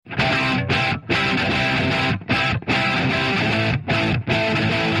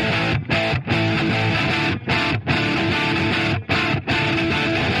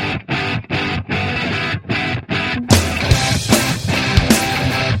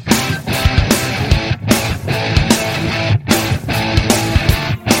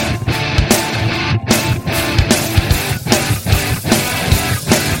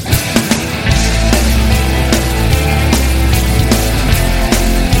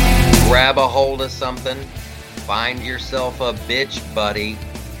grab a hold of something, find yourself a bitch buddy,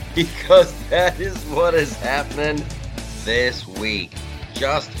 because that is what is happening this week.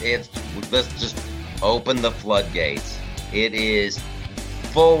 Let's just open the floodgates. It is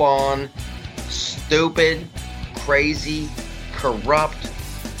full on stupid, crazy, corrupt,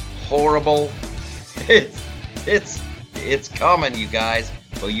 horrible. It's coming, you guys.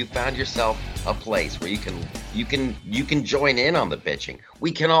 Well, you found yourself a place where you can join in on the bitching.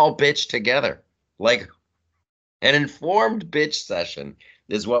 We can all bitch together. Like an informed bitch session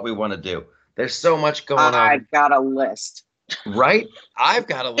is what we want to do. There's so much going on. I've got a list. Right? I've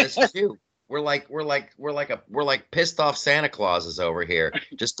got a list too. We're like pissed off Santa Clauses over here,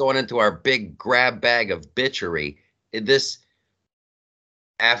 just going into our big grab bag of bitchery. This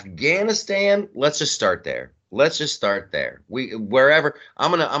Afghanistan, let's just start there. We could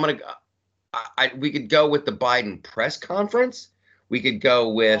go with the Biden press conference. We could go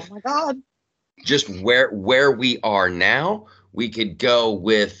with, oh my God, just where we are now. We could go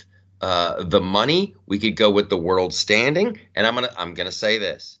with the money. We could go with the world standing. And I'm gonna say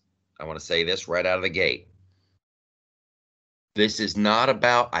this. I want to say this right out of the gate. This is not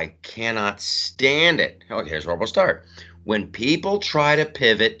about, I cannot stand it. Oh, here's where we'll start. When people try to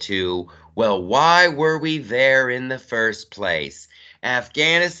pivot to, well, why were we there in the first place?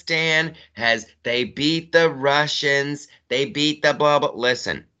 Afghanistan they beat the Russians, they beat the blah, blah.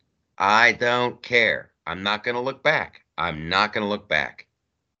 Listen, I don't care. I'm not going to look back.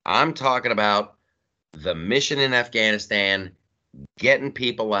 I'm talking about the mission in Afghanistan, getting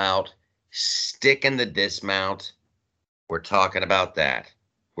people out, sticking the dismount. We're talking about that.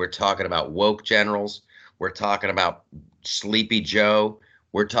 We're talking about woke generals. We're talking about Sleepy Joe.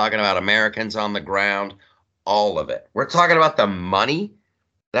 We're talking about Americans on the ground. All of it. We're talking about the money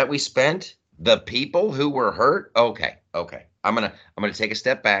that we spent, the people who were hurt. Okay. I'm gonna take a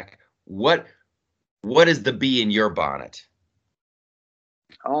step back. What is the bee in your bonnet?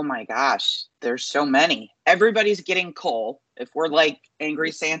 Oh my gosh, there's so many. Everybody's getting coal. If we're like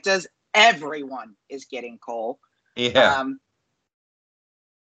angry Santas, everyone is getting coal. Yeah.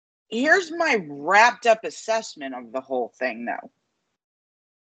 Here's my wrapped up assessment of the whole thing, though.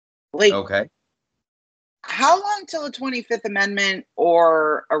 Like, okay. How long till a 25th Amendment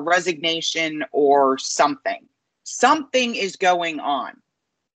or a resignation or something? Something is going on.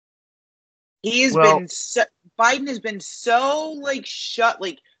 Biden has been so shut.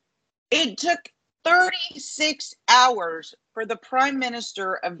 It took 36 hours for the Prime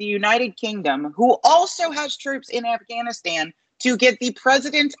Minister of the United Kingdom, who also has troops in Afghanistan, to get the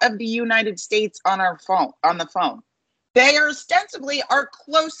President of the United States on the phone. They are ostensibly our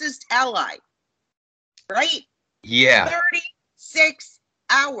closest ally, right? Yeah. 36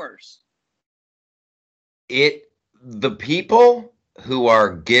 hours. The people who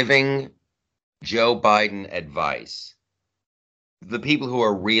are giving Joe Biden advice, the people who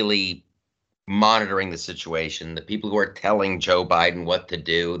are really monitoring the situation, the people who are telling Joe Biden what to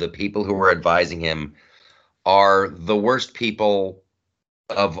do, the people who are advising him are the worst people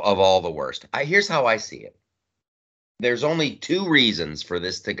of all the worst. Here's how I see it. There's only two reasons for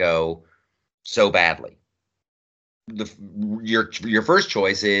this to go so badly. Your first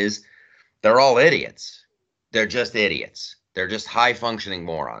choice is they're all idiots. They're just idiots. They're just high-functioning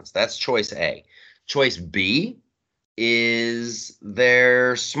morons. That's choice A. Choice B is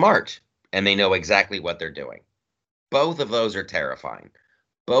they're smart and they know exactly what they're doing. Both of those are terrifying.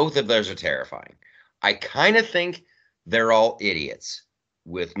 I kind of think they're all idiots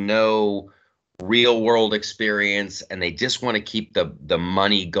with no real world experience, and they just want to keep the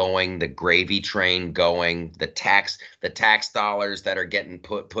money going, the gravy train going, the tax dollars that are getting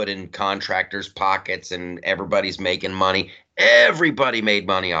put in contractors' pockets, and everybody's making money. Everybody made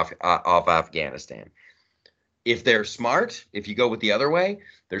money off Afghanistan. If they're smart, if you go with the other way,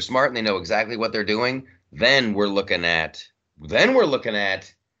 they're smart and they know exactly what they're doing, then we're looking at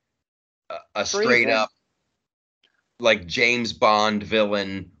a straight up like James Bond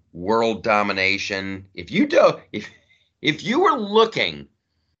villain, world domination. If you were looking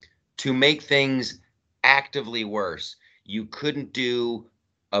to make things actively worse, you couldn't do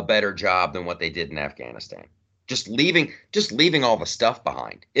a better job than what they did in Afghanistan. Just leaving all the stuff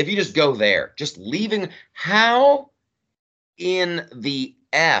behind. If you just go there, just leaving, how in the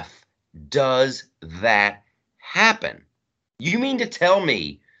F does that happen? You mean to tell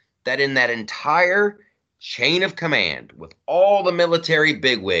me that in that entire chain of command with all the military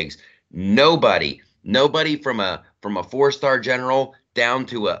bigwigs, nobody from a 4-star general down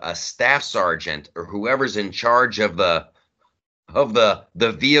to a staff sergeant or whoever's in charge of the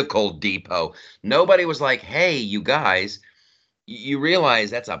vehicle depot, nobody was like, hey, you guys, you realize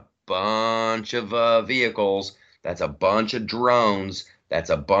that's a bunch of vehicles. That's a bunch of drones. That's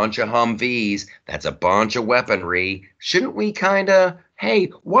a bunch of Humvees. That's a bunch of weaponry. Shouldn't we kind of, hey,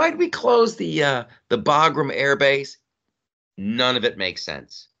 why'd we close the Bagram Air Base? None of it makes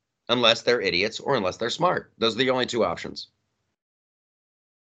sense unless they're idiots or unless they're smart. Those are the only two options.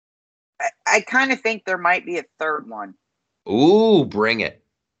 I kind of think there might be a third one. Ooh, bring it.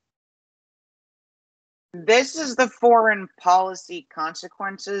 This is the foreign policy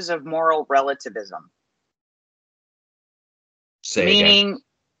consequences of moral relativism. Meaning,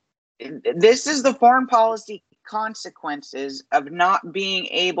 this is the foreign policy consequences of not being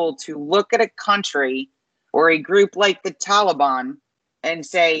able to look at a country or a group like the Taliban and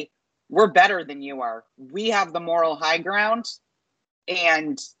say, we're better than you are. We have the moral high ground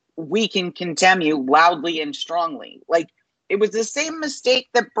and we can condemn you loudly and strongly. Like, it was the same mistake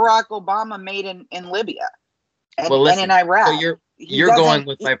that Barack Obama made in Libya and in Iraq. So you're going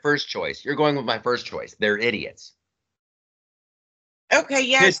with my first choice. You're going with my first choice. They're idiots. Okay,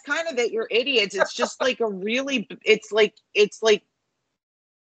 yeah, it's kind of that you're idiots. It's just like it's like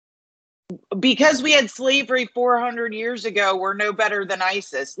because we had slavery 400 years ago, we're no better than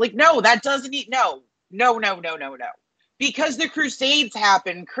ISIS. Like, no, that doesn't no. Because the Crusades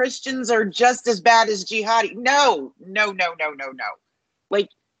happened, Christians are just as bad as jihadi. No. Like,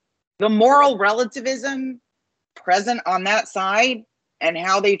 the moral relativism present on that side and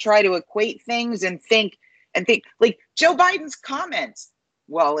how they try to equate things and think like Joe Biden's comments.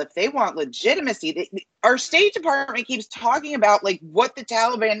 Well, if they want legitimacy, our State Department keeps talking about like what the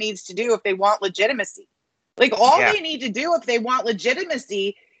Taliban needs to do if they want legitimacy. Like, all they need to do if they want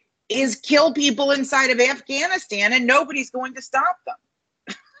legitimacy is kill people inside of Afghanistan, and nobody's going to stop them.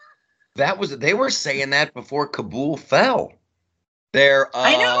 They were saying that before Kabul fell.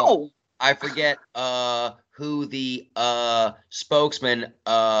 I know. I forget who the spokesman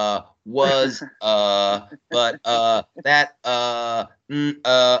was, but the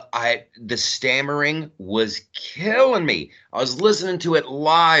stammering was killing me. I was listening to it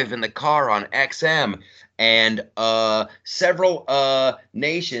live in the car on XM, and several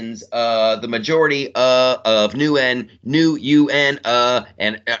nations, the majority of new UN,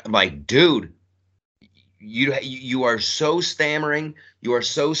 and I'm like, dude, you are so stammering, you are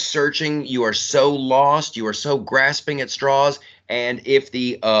so searching, you are so lost, you are so grasping at straws. And if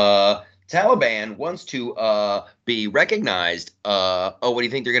the Taliban wants to be recognized, what do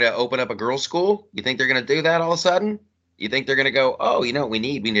you think they're going to open up a girls' school? You think they're going to do that all of a sudden? You think they're going to go, oh, you know what we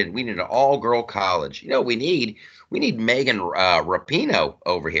need an all-girl college. You know what we need Megan Rapinoe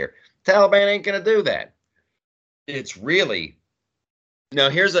over here. Taliban ain't going to do that. It's really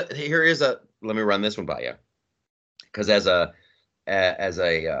here is a let me run this one by you, because as the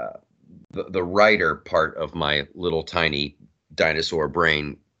writer part of my little tiny dinosaur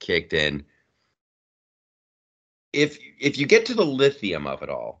brain kicked in. If you get to the lithium of it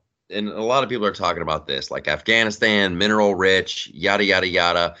all, and a lot of people are talking about this, like Afghanistan, mineral rich, yada yada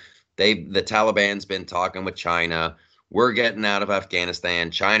yada. The Taliban's been talking with China. We're getting out of Afghanistan.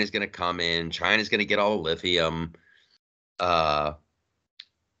 China's going to come in. China's going to get all the lithium.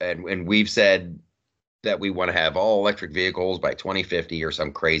 And we've said that we want to have all electric vehicles by 2050 or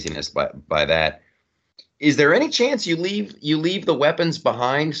some craziness by that. Is there any chance you leave the weapons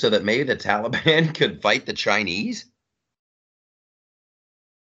behind so that maybe the Taliban could fight the Chinese?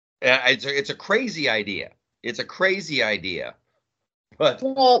 It's a crazy idea. It's a crazy idea. But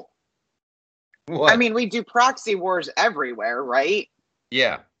well, what? I mean, we do proxy wars everywhere, right?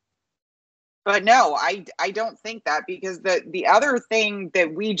 Yeah. But no, I don't think that, because the other thing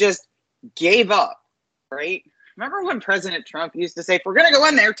that we just gave up, right? Remember when President Trump used to say, if we're going to go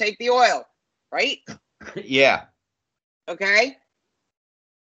in there, take the oil, right? Yeah. Okay.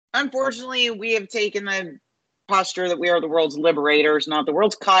 Unfortunately, we have taken the posture that we are the world's liberators, not the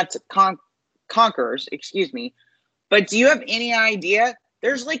world's conquerors, excuse me. But do you have any idea?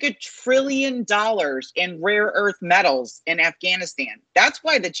 There's like $1 trillion in rare earth metals in Afghanistan. That's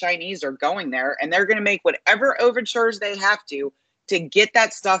why the Chinese are going there, and they're going to make whatever overtures they have to get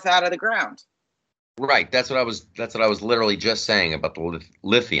that stuff out of the ground. Right. That's what I was literally just saying about the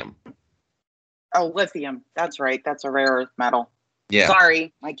lithium. Oh, lithium. That's right. That's a rare earth metal. Yeah.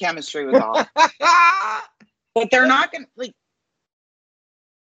 Sorry, my chemistry was off. But they're not going to, like,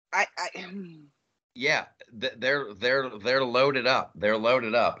 yeah, they're loaded up. They're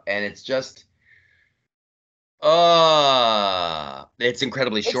loaded up, and it's just it's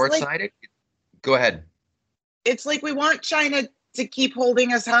incredibly short-sighted. Like, go ahead. It's like we want China to keep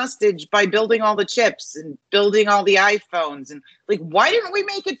holding us hostage by building all the chips and building all the iPhones, and like, why didn't we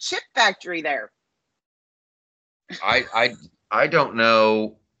make a chip factory there? I don't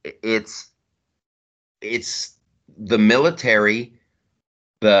know it's it's the military,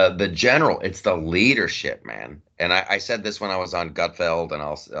 the general, it's the leadership, man. And I said this when I was on Gutfeld, and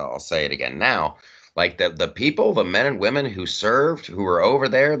I'll say it again now. Like the people, the men and women who served, who were over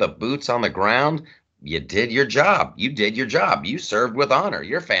there, the boots on the ground, you did your job. You did your job. You served with honor.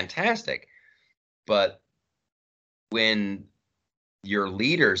 You're fantastic. But when your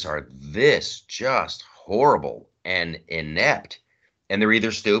leaders are this just horrible and inept, and they're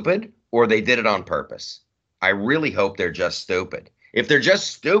either stupid or they did it on purpose. I really hope they're just stupid. If they're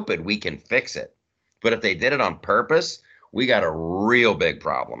just stupid, we can fix it. But if they did it on purpose, we got a real big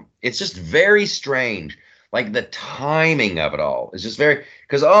problem. It's just very strange. Like the timing of it all is just very,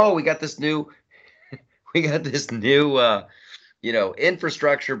 because we got this new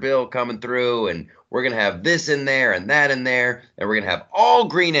infrastructure bill coming through, and we're going to have this in there and that in there, and we're going to have all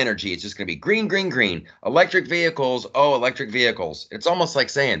green energy. It's just going to be green, green, green. Electric vehicles. Oh, electric vehicles. It's almost like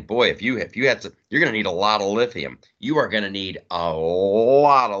saying, boy, if you had to, you're going to need a lot of lithium. You are going to need a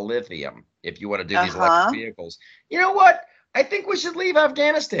lot of lithium if you want to do these electric vehicles. You know what? I think we should leave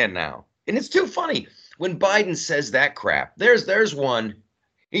Afghanistan now. And it's too funny when Biden says that crap. There's one.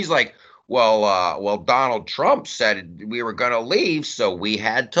 He's like, well, Donald Trump said we were going to leave, so we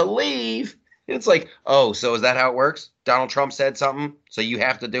had to leave. It's like, oh, so is that how it works? Donald Trump said something, so you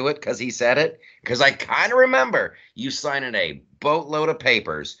have to do it because he said it? Because I kind of remember you signing a boatload of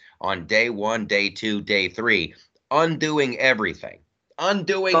papers on day 1, day 2, day 3, undoing everything.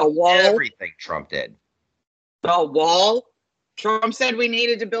 Undoing everything Trump did. The wall? Trump said we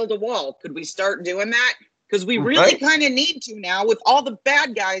needed to build a wall. Could we start doing that? Because we really kind of need to now with all the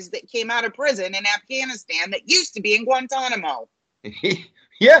bad guys that came out of prison in Afghanistan that used to be in Guantanamo.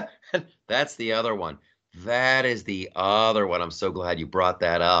 Yeah, that's the other one. That is the other one. I'm so glad you brought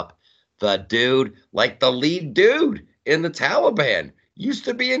that up. The dude, like the lead dude in the Taliban, used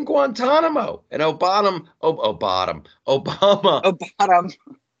to be in Guantanamo. And Obama.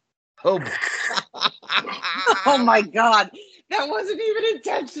 Oh my God. That wasn't even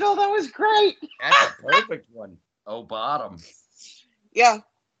intentional. That was great. That's a perfect one. Obama. Yeah.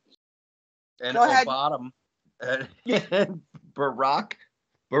 And Obama. Barack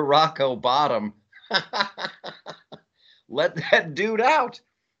Obama. Let that dude out.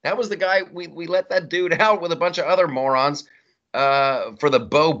 That was the guy we let that dude out with a bunch of other morons for the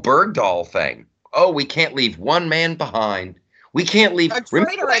Bo Bergdahl thing. Oh, we can't leave one man behind. We can't leave. A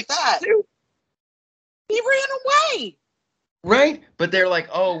traitor at that. He ran away. Right? But they're like,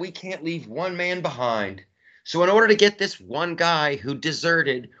 oh, we can't leave one man behind. So in order to get this one guy who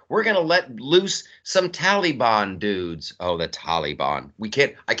deserted, we're going to let loose some Taliban dudes. Oh, the Taliban.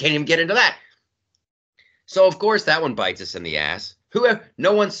 I can't even get into that. So of course that one bites us in the ass.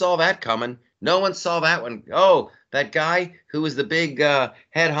 No one saw that coming. No one saw that one. Oh, that guy who was the big head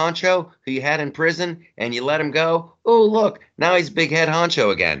honcho who you had in prison and you let him go. Oh, look, now he's big head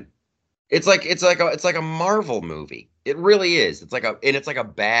honcho again. It's like a Marvel movie. It really is. It's like a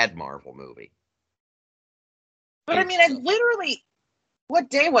bad Marvel movie. But I mean, I literally, what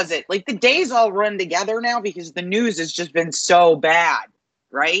day was it? Like the days all run together now because the news has just been so bad,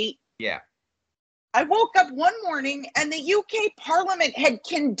 right? Yeah. I woke up one morning and the UK Parliament had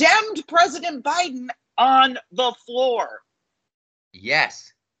condemned President Biden on the floor.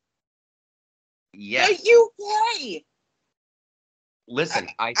 Yes. Yes. The UK. Listen,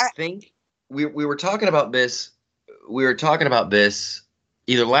 I think we were talking about this. We were talking about this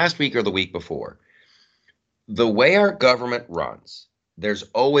either last week or the week before. The way our government runs, there's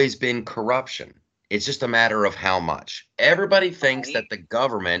always been corruption. It's just a matter of how much. Everybody thinks that the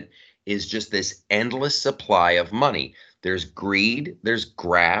government is just this endless supply of money. There's greed, there's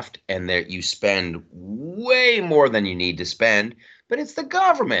graft, and there you spend way more than you need to spend, but it's the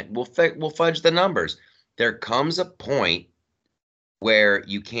government. We'll fudge the numbers. There comes a point where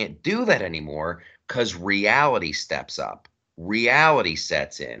you can't do that anymore because reality steps up. Reality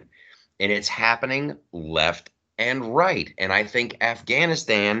sets in, and it's happening left and right. And I think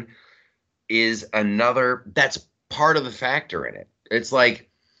Afghanistan is that's part of the factor in it. It's like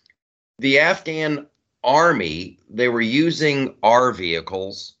the Afghan army, they were using our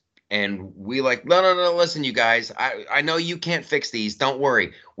vehicles, and we like, no, listen, you guys, I know you can't fix these. Don't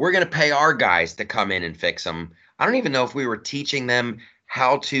worry. We're going to pay our guys to come in and fix them. I don't even know if we were teaching them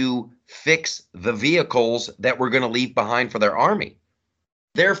how to fix the vehicles that we're going to leave behind for their army.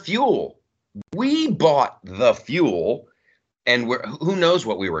 Their fuel. We bought the fuel, and who knows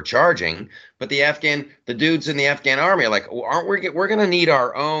what we were charging, but the dudes in the Afghan army are like, we're going to need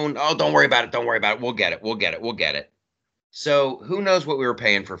our own. Oh, don't worry about it. We'll get it. So who knows what we were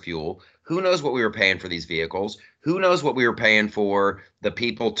paying for fuel? Who knows what we were paying for these vehicles? Who knows what we were paying for the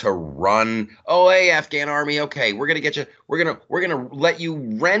people to run? Oh, hey, Afghan army, okay, we're gonna get you. We're gonna let you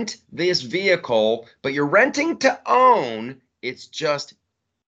rent this vehicle, but you're renting to own. It's just,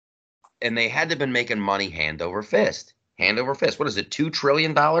 and they had to have been making money hand over fist, hand over fist. What is it? $2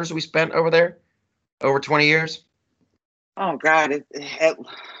 trillion we spent over there over 20 years. Oh God,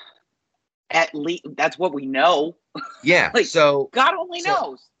 at least that's what we know. Yeah. Like, So God only so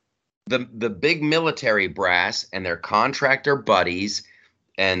knows. the big military brass and their contractor buddies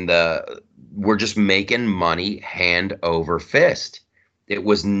and we're just making money hand over fist. It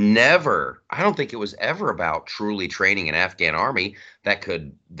was never, I don't think it was ever about truly training an Afghan army that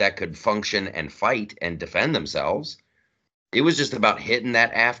could function and fight and defend themselves. It was just about hitting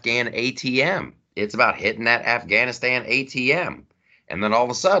that Afghan ATM. It's about hitting that Afghanistan ATM. And then all of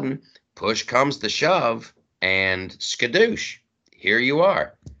a sudden, push comes to shove and skadoosh. Here you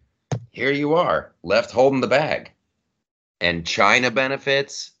are. Here you are, left holding the bag. And China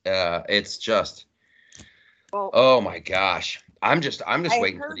benefits. It's just, Well, oh my gosh. I'm just I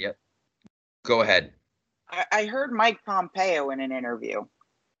waiting for heard the. Go ahead. I heard Mike Pompeo in an interview,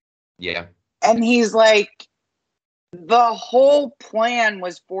 Yeah. and he's like, the whole plan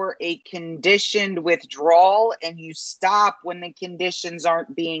was for a conditioned withdrawal, and you stop when the conditions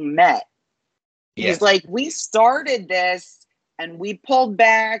aren't being met. He's Yes. like, we started this and we pulled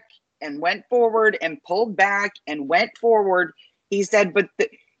back and went forward and pulled back and went forward. He said, but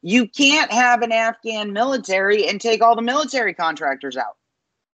you can't have an Afghan military and take all the military contractors out.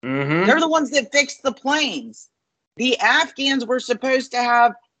 Mm-hmm. They're the ones that fixed the planes. The Afghans were supposed to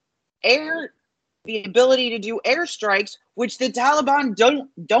have the ability to do airstrikes, which the Taliban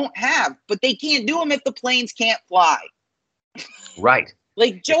don't have, but they can't do them if the planes can't fly. Right.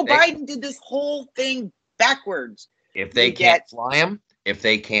 Like If Joe they Biden did this whole thing backwards. if You they can't get fly them, if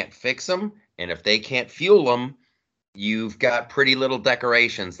they can't fix them, and if they can't fuel them, you've got pretty little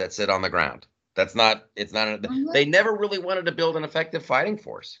decorations that sit on the ground. That's not. It's not. They never really wanted to build an effective fighting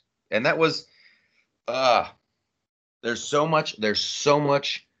force, and that was. Uh there's so much. There's so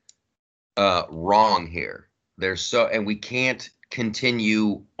much wrong here. And we can't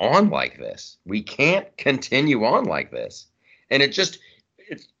continue on like this. We can't continue on like this. And it's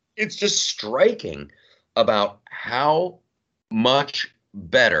just striking about how much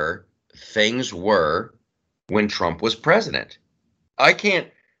better things were when Trump was president. I can't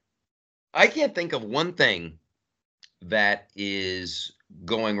I can't think of one thing that is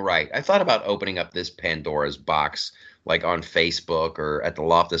going right. I thought about opening up this Pandora's box like on Facebook or at the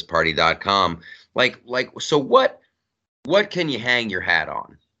loftusparty.com. So what can you hang your hat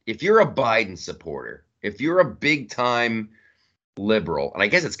on? If you're a Biden supporter, if you're a big time liberal, and I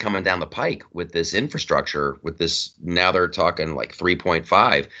guess it's coming down the pike with this infrastructure, with this now they're talking like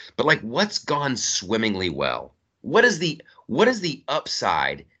 3.5, but like what's gone swimmingly well? What is the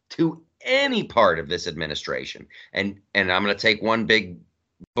upside to any part of this administration? And I'm going to take one big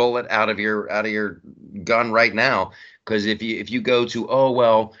bullet out of your gun right now, because if you go to, oh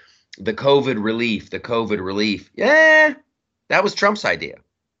well, the COVID relief, yeah, that was Trump's idea.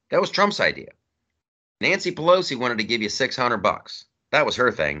 That was Trump's idea. Nancy Pelosi wanted to give you $600. That was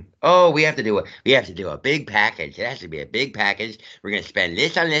her thing. Oh, we have to do a big package. It has to be a big package. We're going to spend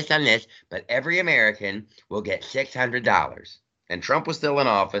this on this on this, but every American will get $600. And Trump was still in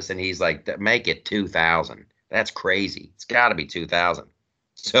office, and he's like, make it 2,000. That's crazy. It's got to be 2,000.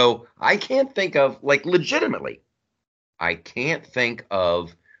 So I can't think of, like, legitimately, I can't think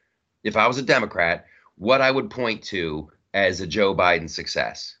of, if I was a Democrat, what I would point to as a Joe Biden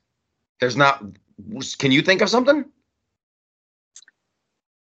success. There's not. Can you think of something?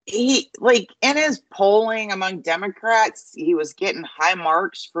 he like in his polling among Democrats, he was getting high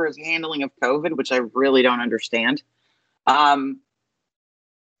marks for his handling of COVID, which I really don't understand. Um,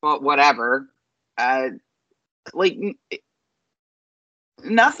 but whatever. Like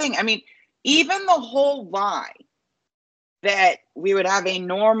nothing. I mean, even the whole lie that we would have a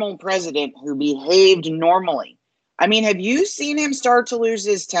normal president who behaved normally. I mean, have you seen him start to lose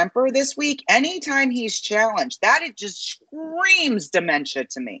his temper this week? Anytime he's challenged, that it just screams dementia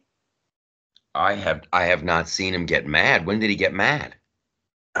to me. I have not seen him get mad. When did he get mad?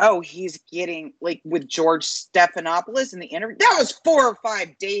 Oh, he's getting like with George Stephanopoulos in the interview. That was 4 or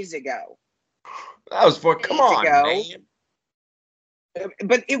 5 days ago. That was come on, man.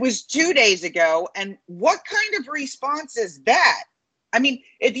 But it was 2 days ago. And what kind of response is that? I mean,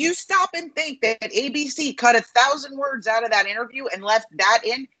 if you stop and think that ABC cut 1,000 words out of that interview and left that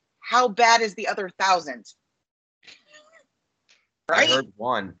in, how bad is the other 1,000? Right?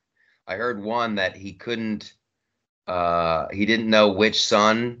 I heard one that he couldn't. He didn't know which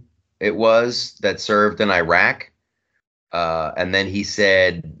son it was that served in Iraq. And then he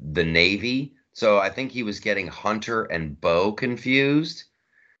said the Navy. So I think he was getting Hunter and Bo confused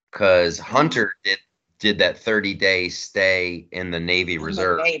because Hunter did that 30-day stay in the Navy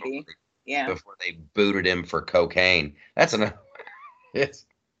Reserve Navy. Yeah. Before they booted him for cocaine. That's enough. It's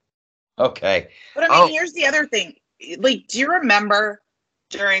okay. But I mean, here's the other thing. Like, do you remember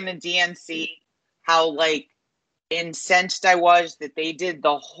during the DNC how like incensed I was that they did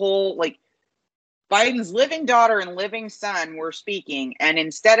the whole, like, Biden's living daughter and living son were speaking, and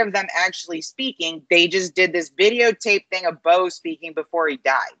instead of them actually speaking, they just did this videotape thing of Bo speaking before he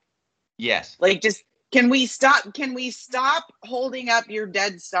died. Yes. Like, just can we stop holding up your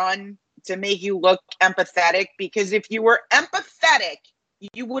dead son to make you look empathetic? Because if you were empathetic,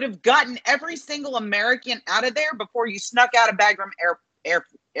 you would have gotten every single American out of there before you snuck out of Bagram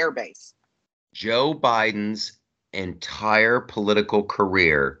Air Base. Joe Biden's entire political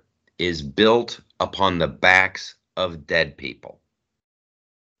career is built upon the backs of dead people.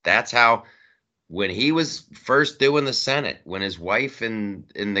 That's how, when he was first doing the Senate, when his wife and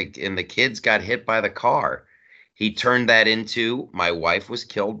the kids got hit by the car, he turned that into, my wife was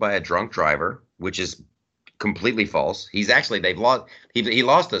killed by a drunk driver, which is completely false. He lost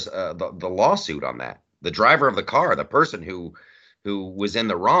the lawsuit on that. The driver of the car, the person who was in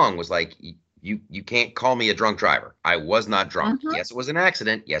the wrong, was like, you can't call me a drunk driver. I was not drunk. Mm-hmm. Yes, it was an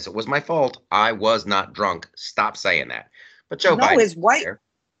accident. Yes, it was my fault. I was not drunk. Stop saying that. But Joe Biden, his wife,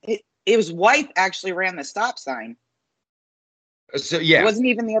 his wife actually ran the stop sign. So yeah, it wasn't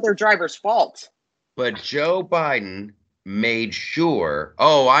even the other driver's fault. But Joe Biden made sure,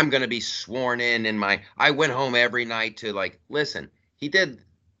 I'm going to be sworn in I went home every night to, like, listen, he did.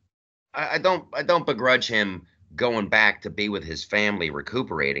 I don't begrudge him going back to be with his family,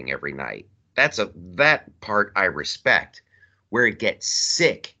 recuperating every night. That part I respect. Where it gets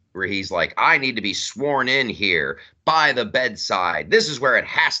sick, where he's like, I need to be sworn in here by the bedside. This is where it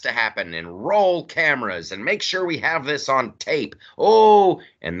has to happen, and roll cameras and make sure we have this on tape.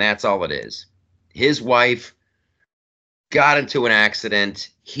 And that's all it is. His wife got into an accident.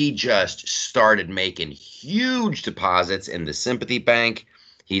 He just started making huge deposits in the sympathy bank.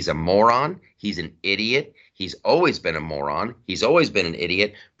 He's a moron. He's an idiot. He's always been a moron. He's always been an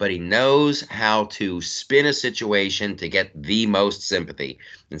idiot, but he knows how to spin a situation to get the most sympathy.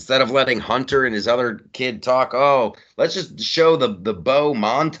 Instead of letting Hunter and his other kid talk, let's just show the Bo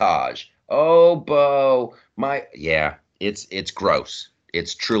montage. Bo, it's gross.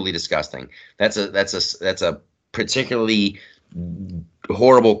 It's truly disgusting. That's a particularly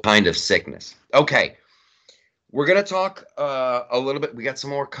horrible kind of sickness. Okay. We're going to talk a little bit. We got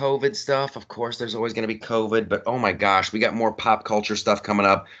some more COVID stuff. Of course, there's always going to be COVID, but oh my gosh, we got more pop culture stuff coming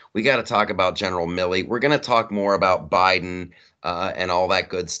up. We got to talk about General Milley. We're going to talk more about Biden and all that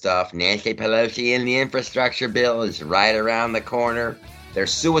good stuff. Nancy Pelosi and the infrastructure bill is right around the corner.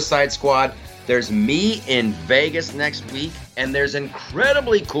 There's Suicide Squad. There's me in Vegas next week, and there's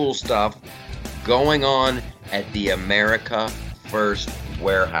incredibly cool stuff going on at the America First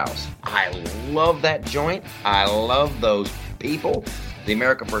Warehouse. I love that joint. I love those people. The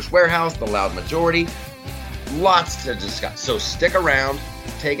America First Warehouse, the Loud Majority. Lots to discuss. So stick around.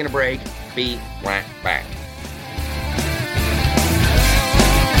 Taking a break. Be right back.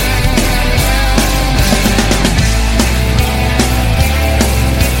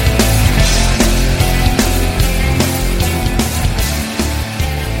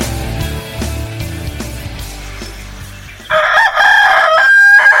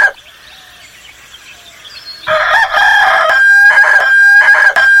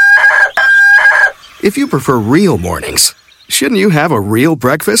 If you prefer real mornings, shouldn't you have a real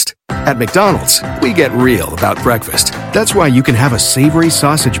breakfast? At McDonald's, we get real about breakfast. That's why you can have a savory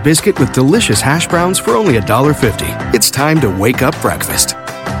sausage biscuit with delicious hash browns for only $1.50. It's time to wake up breakfast.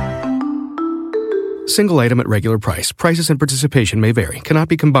 Single item at regular price. Prices and participation may vary. Cannot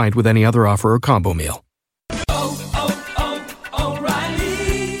be combined with any other offer or combo meal.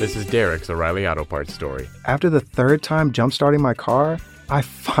 O'Reilly. This is Derek's O'Reilly Auto Parts story. After the third time jump-starting my car, I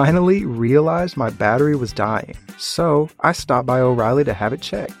finally realized my battery was dying. So I stopped by O'Reilly to have it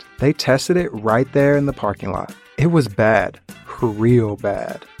checked. They tested it right there in the parking lot. It was bad, real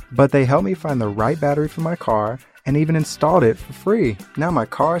bad. But they helped me find the right battery for my car and even installed it for free. Now my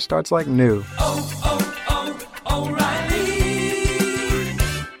car starts like new. O'Reilly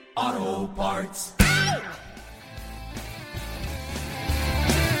Auto Parts.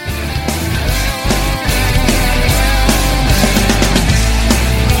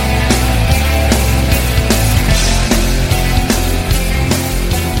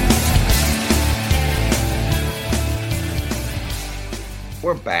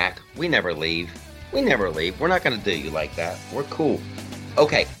 We never leave. We never leave. We're not going to do you like that. We're cool.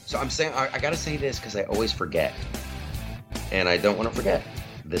 Okay, so I'm saying, I got to say this because I always forget. And I don't want to forget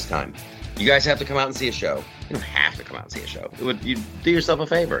this time. You guys have to come out and see a show. You don't have to come out and see a show. You'd do yourself a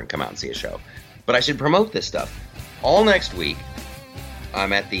favor and come out and see a show. But I should promote this stuff. All next week,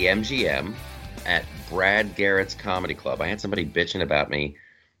 I'm at the MGM at Brad Garrett's Comedy Club. I had somebody bitching about me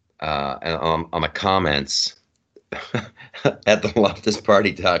on the comments at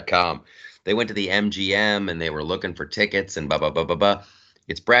theloftesparty.com. They went to the MGM and they were looking for tickets and blah, blah, blah, blah, blah.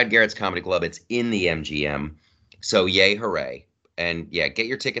 It's Brad Garrett's Comedy Club. It's in the MGM. So yay, hooray. And yeah, get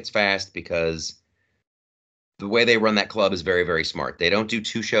your tickets fast because the way they run that club is very, very smart. They don't do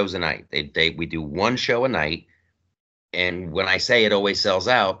 2 shows a night. We do 1 show a night. And when I say it always sells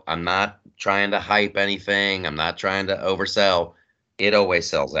out, I'm not trying to hype anything. I'm not trying to oversell. It always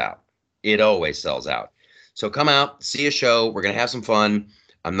sells out. It always sells out. So come out, see a show. We're going to have some fun.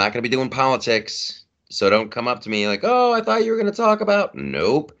 I'm not going to be doing politics. So don't come up to me like, oh, I thought you were going to talk about.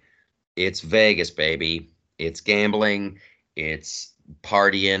 Nope. It's Vegas, baby. It's gambling. It's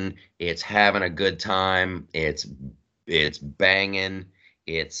partying. It's having a good time. It's banging.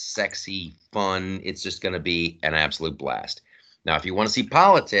 It's sexy, fun. It's just going to be an absolute blast. Now, if you want to see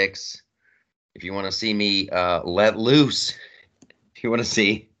politics, if you want to see me let loose, if you want to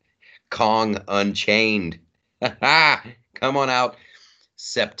see Kong Unchained, come on out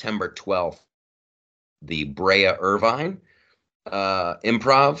September 12th. The Brea Irvine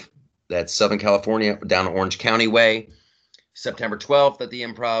Improv. That's Southern California, down Orange County way. September 12th at the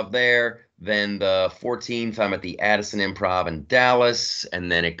Improv there. Then the 14th, I'm at the Addison Improv in Dallas.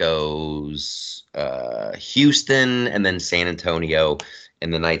 And then it goes Houston and then San Antonio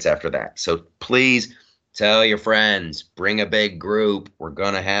and the nights after that. So please tell your friends, bring a big group. We're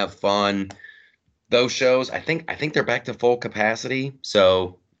going to have fun. Those shows, I think they're back to full capacity.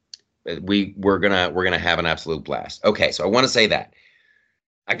 So we're gonna have an absolute blast. Okay, so I want to say that.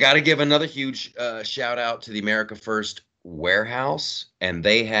 I got to give another huge shout out to the America First Warehouse, and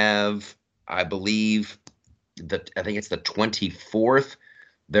they have, I believe, I think it's the 24th.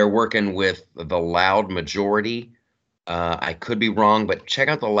 They're working with the Loud Majority. I could be wrong, but check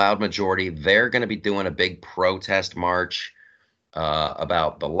out the Loud Majority. They're going to be doing a big protest march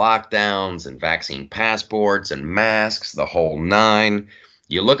about the lockdowns and vaccine passports and masks, the whole 9.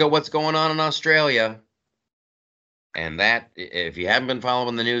 You look at what's going on in Australia, and that, if you haven't been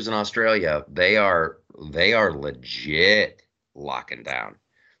following the news in Australia, they are legit locking down.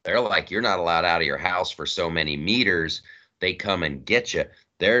 They're like, you're not allowed out of your house for so many meters. They come and get you.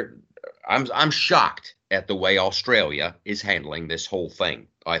 I'm shocked at the way Australia is handling this whole thing.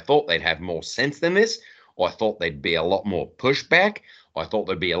 I thought they'd have more sense than this, or I thought they'd be a lot more pushback, or I thought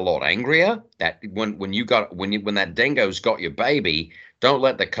they'd be a lot angrier. That when that dingo's got your baby, don't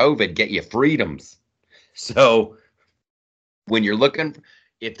let the COVID get your freedoms. So when you're looking,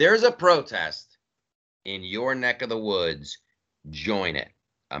 if there's a protest in your neck of the woods, join it,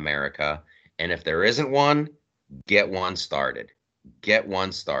 America. And if there isn't one, get one started. Get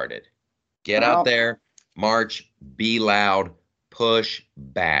one started. Get out there, march, be loud, push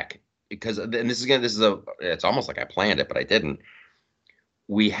back. Because, and it's almost like I planned it, but I didn't.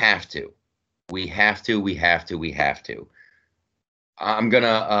 We have to. I'm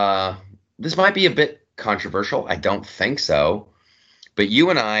gonna, this might be a bit controversial. I don't think so. But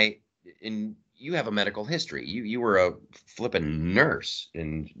you and I, you have a medical history. You were a flippin' nurse,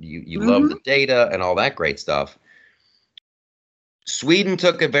 and you love the data and all that great stuff. Sweden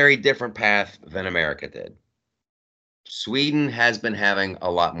took a very different path than America did. Sweden has been having a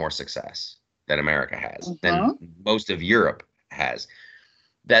lot more success than America has, than most of Europe has.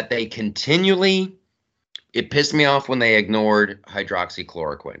 That they continually, it pissed me off when they ignored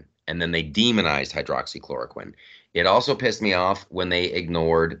hydroxychloroquine and then they demonized hydroxychloroquine. It also pissed me off when they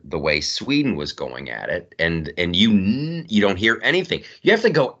ignored the way Sweden was going at it, and you don't hear anything. You have to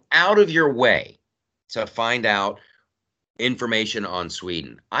go out of your way to find out information on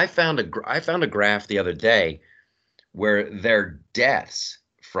Sweden. I found a graph the other day where their deaths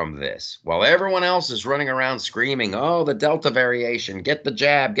from this, while everyone else is running around screaming, "Oh, the Delta variation! Get the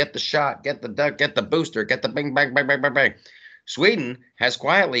jab! Get the shot! Get the booster! Get the bang bang bang bang bang bang!" Sweden has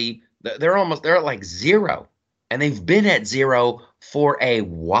quietly, they're at like 0, and they've been at 0 for a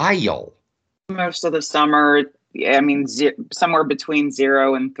while. Most of the summer, I mean, somewhere between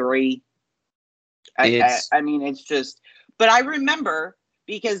 0 and 3. I mean, it's just. But I remember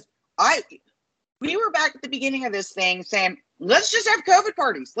because we were back at the beginning of this thing saying, let's just have COVID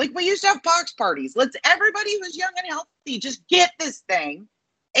parties. Like we used to have pox parties. Let's everybody who's young and healthy just get this thing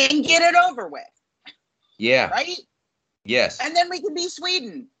and get it over with. Yeah. Right? Yes. And then we can be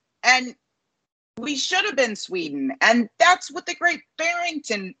Sweden. And we should have been Sweden. And that's what the Great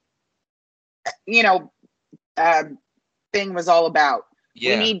Barrington, thing was all about.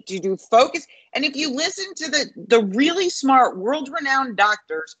 Yeah. We need to do focus. And if you listen to the really smart, world-renowned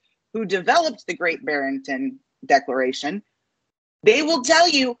doctors who developed the Great Barrington Declaration, they will tell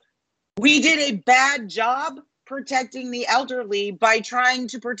you we did a bad job protecting the elderly by trying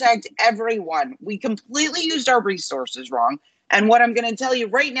to protect everyone. We completely used our resources wrong. And what I'm going to tell you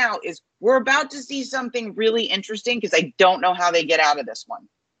right now is we're about to see something really interesting because I don't know how they get out of this one.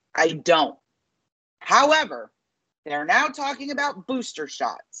 I don't. However, they're now talking about booster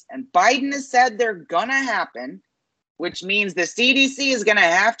shots, and Biden has said they're going to happen, which means the CDC is going to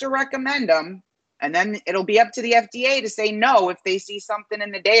have to recommend them. And then it'll be up to the FDA to say no if they see something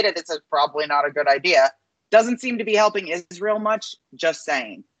in the data that says probably not a good idea. Doesn't seem to be helping Israel much, just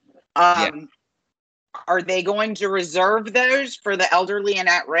saying. Are they going to reserve those for the elderly and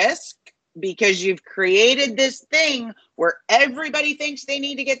at risk? Because you've created this thing where everybody thinks they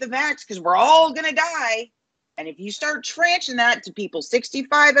need to get the vax because we're all going to die. And if you start tranching that to people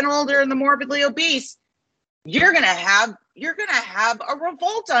 65 and older and the morbidly obese, you're going to have a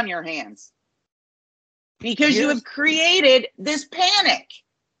revolt on your hands. Because you have created this panic.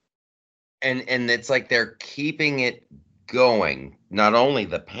 And it's like they're keeping it going, not only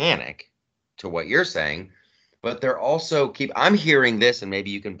the panic to what you're saying, but they're also I'm hearing this, and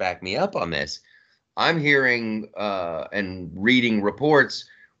maybe you can back me up on this. I'm hearing and reading reports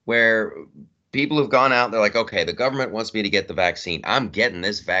where people have gone out, they're like, okay, the government wants me to get the vaccine. I'm getting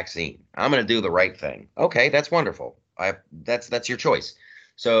this vaccine. I'm going to do the right thing. Okay, that's wonderful. That's your choice.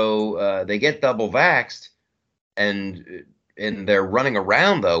 So they get double vaxxed, and they're running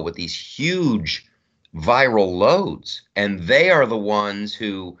around though with these huge viral loads, and they are the ones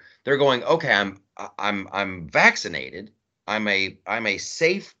who they're going, okay, I'm vaccinated. I'm a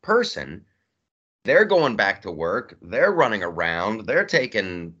safe person. They're going back to work. They're running around. They're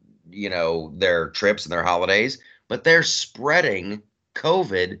taking, their trips and their holidays, but they're spreading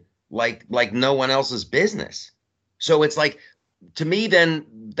COVID like no one else's business. So it's like, to me, then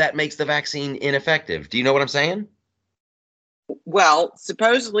that makes the vaccine ineffective. Do you know what I'm saying? Well,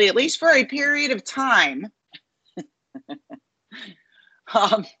 supposedly, at least for a period of time,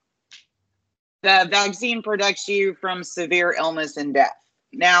 the vaccine protects you from severe illness and death.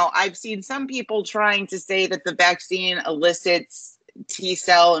 Now, I've seen some people trying to say that the vaccine elicits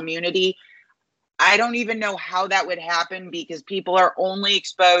T-cell immunity. I don't even know how that would happen because people are only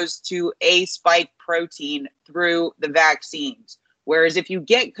exposed to a spike protein through the vaccines. Whereas if you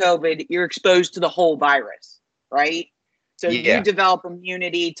get COVID, you're exposed to the whole virus, right? So you develop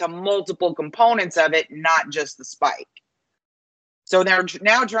immunity to multiple components of it, not just the spike. So they're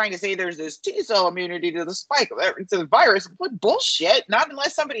now trying to say there's this T-cell immunity to the spike, to the virus. What bullshit? Not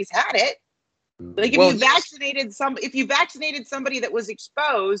unless somebody's had it. Like if you vaccinated somebody that was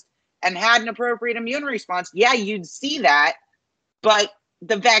exposed and had an appropriate immune response, yeah, you'd see that. But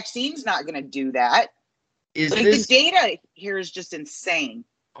the vaccine's not going to do that. The data here is just insane.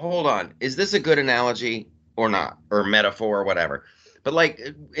 Hold on. Is this a good analogy or not? Or metaphor or whatever? But like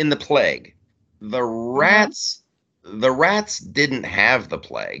in the plague, the rats didn't have the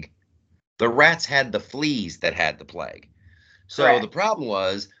plague. The rats had the fleas that had the plague. So Correct. The problem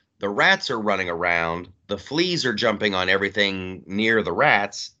was the rats are running around, the fleas are jumping on everything near the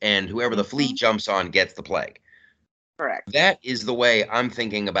rats, and whoever the flea jumps on gets the plague. Correct. That is the way I'm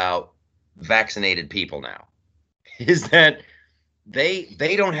thinking about vaccinated people now. Is that they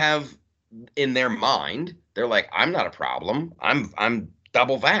don't have in their mind, they're like, I'm not a problem. I'm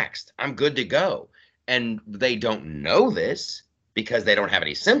double vaxxed. I'm good to go. And they don't know this because they don't have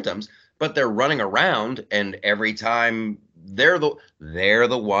any symptoms, but they're running around, and every time they're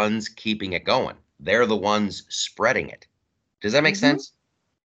the ones keeping it going. They're the ones spreading it. Does that make sense?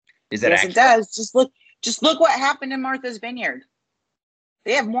 Is that yes, it does. Just look what happened in Martha's Vineyard.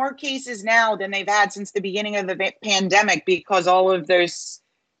 They have more cases now than they've had since the beginning of the pandemic because all of those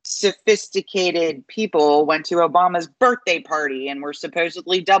sophisticated people went to Obama's birthday party and were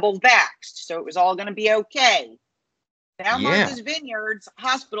supposedly double vaxxed, so it was all going to be okay. Now Martha's Vineyard's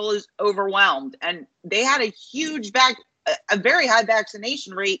hospital is overwhelmed, and they had a very high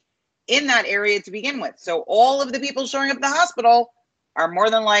vaccination rate in that area to begin with. So all of the people showing up at the hospital are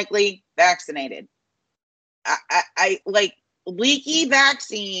more than likely vaccinated. I like leaky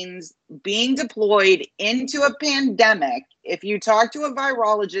vaccines being deployed into a pandemic. If you talk to a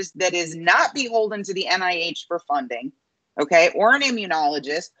virologist that is not beholden to the NIH for funding, okay, or an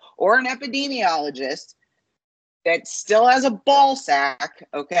immunologist or an epidemiologist that still has a ball sack,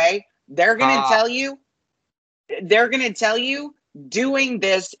 okay, they're going to tell you doing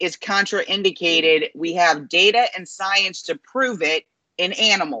this is contraindicated. We have data and science to prove it in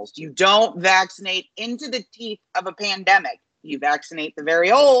animals. You don't vaccinate into the teeth of a pandemic. You vaccinate the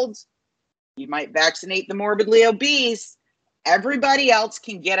very old. You might vaccinate the morbidly obese. Everybody else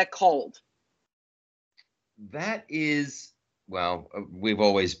can get a cold. That is, well, we've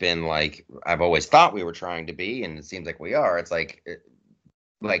always been like, I've always thought we were trying to be, and it seems like we are. It's like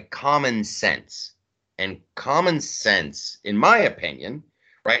common sense. And common sense, in my opinion,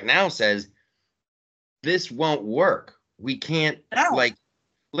 right now says this won't work. We can't, like,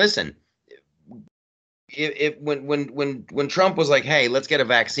 listen, when Trump was like, hey, let's get a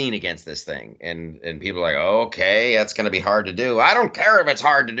vaccine against this thing, and people are like, oh, okay, that's going to be hard to do. I don't care if it's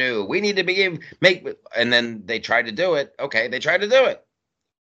hard to do. We need to and then they tried to do it. Okay, they tried to do it.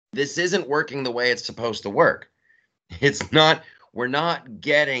 This isn't working the way it's supposed to work. It's not, we're not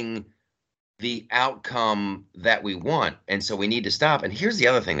getting the outcome that we want. And so we need to stop. And here's the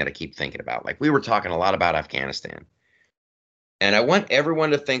other thing that I keep thinking about. Like, we were talking a lot about Afghanistan. And I want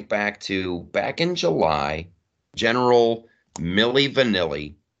everyone to think back in July, General Milli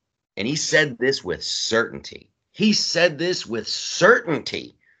Vanilli, and he said this with certainty.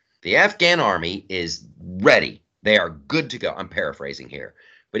 The Afghan army is ready. They are good to go. I'm paraphrasing here.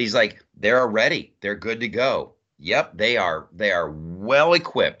 But he's like, they're ready. They're good to go. Yep, they are well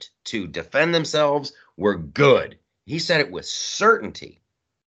equipped to defend themselves. We're good. He said it with certainty.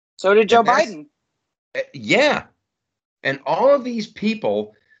 So did Joe Biden. Yeah. And all of these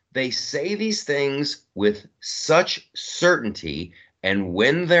people, they say these things with such certainty. And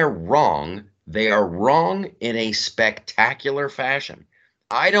when they're wrong, they are wrong in a spectacular fashion.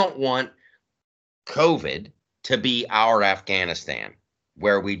 I don't want COVID to be our Afghanistan,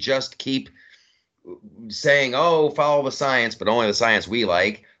 where we just keep saying, oh, follow the science, but only the science we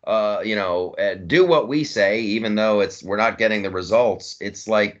like, do what we say, even though we're not getting the results. It's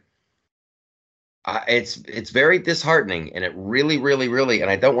like, it's very disheartening, and it really, really, really, and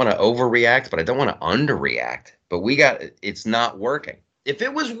I don't want to overreact, but I don't want to underreact, but it's not working. If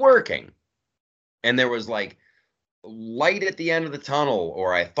it was working and there was like light at the end of the tunnel,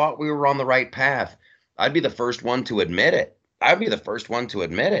 or I thought we were on the right path, I'd be the first one to admit it.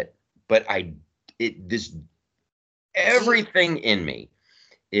 But everything in me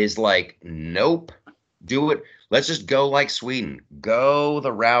is like, nope, do it. Let's just go like Sweden. Go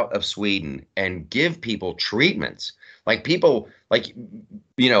the route of Sweden and give people treatments. Like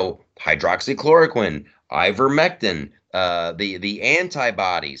hydroxychloroquine, ivermectin, the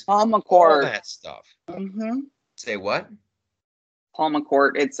antibodies, Pulmicort, all that stuff. Mm-hmm. Say what?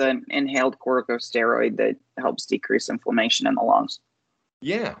 Pulmicort. It's an inhaled corticosteroid that helps decrease inflammation in the lungs.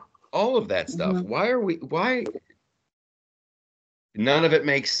 Yeah, all of that stuff. Mm-hmm. Why? None of it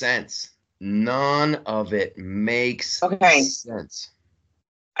makes sense. None of it makes sense.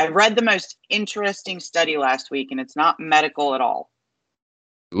 I read the most interesting study last week, and it's not medical at all.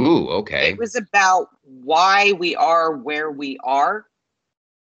 Ooh, okay. It was about why we are where we are.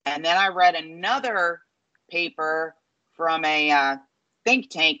 And then I read another paper from a think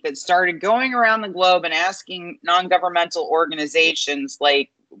tank that started going around the globe and asking non-governmental organizations,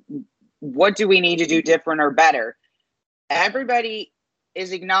 like, what do we need to do different or better? Everybody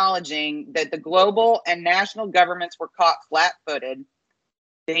is acknowledging that the global and national governments were caught flat-footed.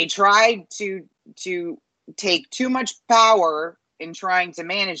 They tried to take too much power in trying to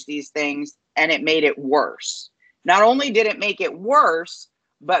manage these things, and it made it worse. Not only did it make it worse,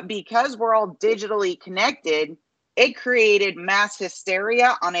 but because we're all digitally connected, it created mass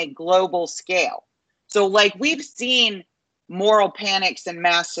hysteria on a global scale. So, like, we've seen moral panics and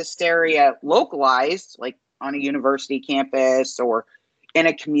mass hysteria localized, like on a university campus or in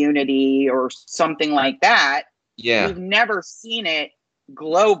a community or something like that. Yeah. We've never seen it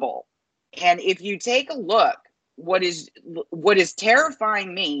global. And if you take a look, what is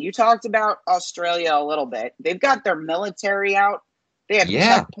terrifying me, you talked about Australia a little bit. They've got their military out. They have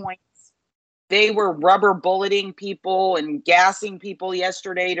checkpoints. They were rubber bulleting people and gassing people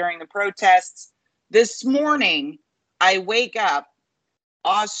yesterday during the protests. This morning, I wake up,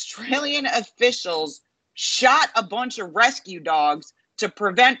 Australian officials shot a bunch of rescue dogs to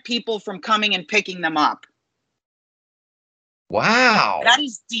prevent people from coming and picking them up. Wow. That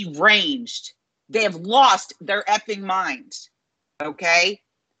is deranged. They have lost their effing minds. Okay?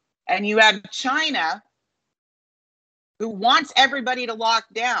 And you have China, who wants everybody to lock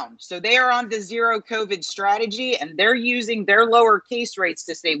down. So they are on the zero COVID strategy, and they're using their lower case rates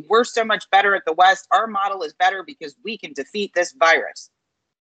to say, we're so much better at the West. Our model is better because we can defeat this virus.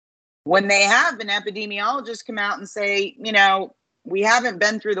 When they have an epidemiologist come out and say, we haven't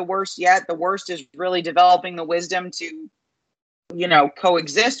been through the worst yet. The worst is really developing the wisdom to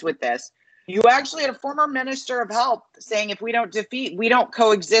coexist with this. You actually had a former minister of health saying if we don't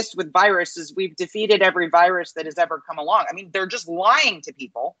coexist with viruses, we've defeated every virus that has ever come along. I mean, they're just lying to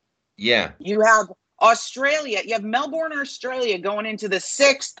people. Yeah. You have Australia, you have Melbourne, Australia going into the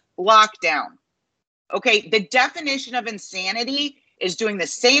 6th lockdown. Okay, the definition of insanity is doing the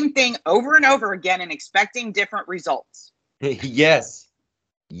same thing over and over again and expecting different results. Yes.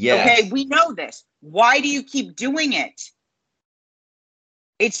 Okay, we know this. Why do you keep doing it?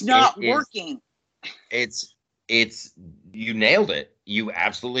 It's not working. It's you nailed it. You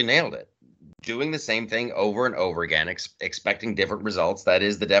absolutely nailed it. Doing the same thing over and over again, expecting different results. That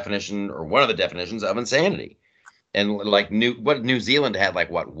is the definition, or one of the definitions, of insanity. And like New Zealand had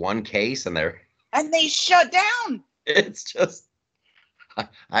one case, and they shut down. It's just,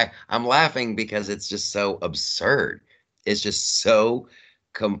 I'm laughing because it's just so absurd. It's just so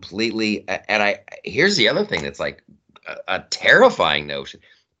completely. And here's the other thing that's like a terrifying notion.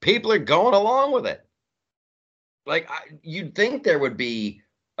 People are going along with it. Like, you'd think there would be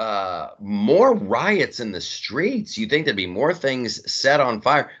more riots in the streets. You'd think there'd be more things set on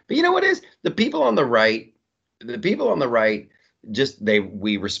fire. But you know what is? The people on the right just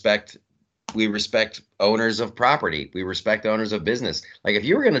we respect owners of property. We respect owners of business. Like, if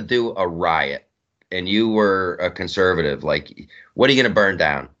you were going to do a riot and you were a conservative, like, what are you going to burn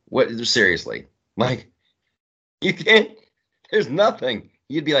down? What, seriously? Like, you can't, there's nothing.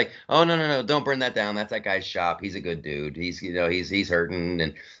 You'd be like, oh, no, don't burn that down. That's that guy's shop. He's a good dude. He's hurting.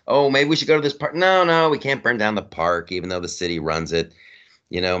 And, oh, maybe we should go to this park. No, we can't burn down the park, even though the city runs it.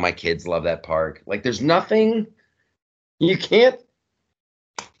 My kids love that park. Like, there's nothing. You can't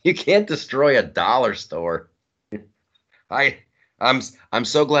destroy a dollar store. I'm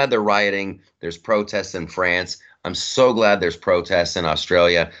so glad they're rioting. There's protests in France. I'm so glad there's protests in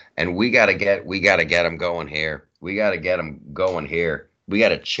Australia. And we got to get them going here. We got to get them going here. We got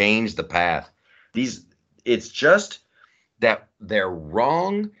to change the path. It's just that they're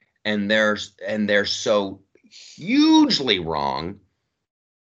wrong, and they're so hugely wrong,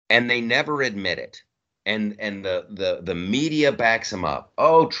 and they never admit it. And the media backs them up.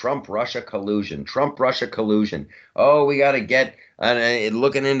 Oh, Trump-Russia collusion. Oh, we got to get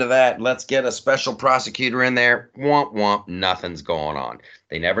looking into that. Let's get a special prosecutor in there. Womp womp. Nothing's going on.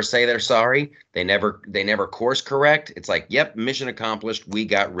 They never say they're sorry. They never course correct. It's like, yep, mission accomplished. We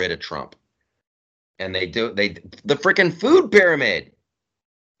got rid of Trump. And the freaking food pyramid.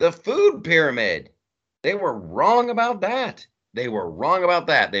 The food pyramid. They were wrong about that.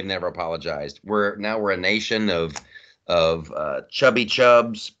 They've never apologized. We're a nation of chubby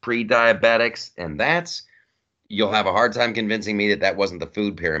chubs, pre-diabetics, and you'll have a hard time convincing me that wasn't the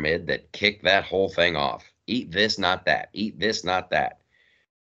food pyramid that kicked that whole thing off. Eat this, not that. Eat this, not that.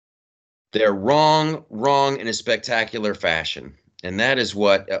 They're wrong in a spectacular fashion, and that is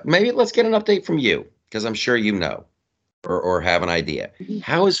what. Maybe let's get an update from you, because I'm sure you know, or have an idea.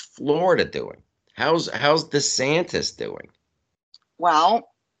 How is Florida doing? How's DeSantis doing? Well,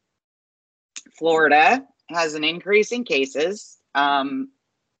 Florida has an increase in cases.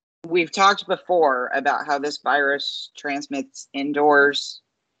 We've talked before about how this virus transmits indoors.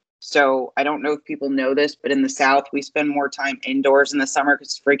 So I don't know if people know this, but in the South, we spend more time indoors in the summer because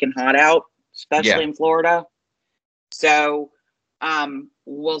it's freaking hot out, especially in Florida. So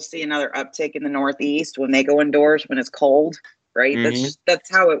we'll see another uptick in the Northeast when they go indoors when it's cold, right? Mm-hmm.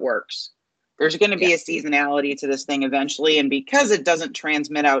 That's how it works. There's going to be a seasonality to this thing eventually. And because it doesn't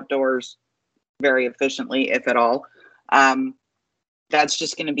transmit outdoors very efficiently, if at all, that's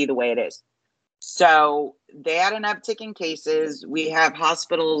just going to be the way it is. So they had an uptick in cases. We have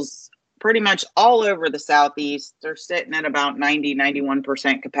hospitals pretty much all over the Southeast. They're sitting at about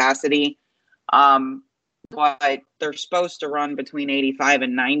 91% capacity. But they're supposed to run between 85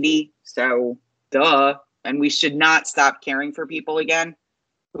 and 90. So duh. And we should not stop caring for people again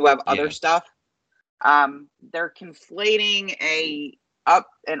who have other stuff. They're conflating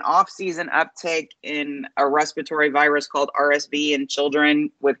an off-season uptick in a respiratory virus called RSV in children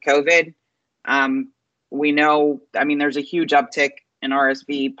with COVID. We know, there's a huge uptick in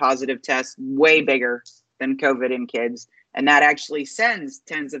RSV positive tests, way bigger than COVID in kids. And that actually sends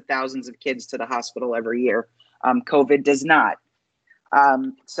tens of thousands of kids to the hospital every year. COVID does not.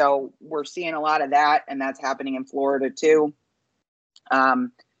 So we're seeing a lot of that, and that's happening in Florida too.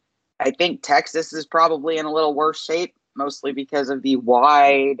 I think Texas is probably in a little worse shape, mostly because of the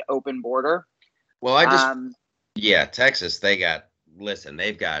wide open border. Well, Texas, they've got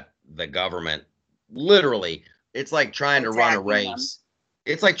the government literally. It's like trying to run a race.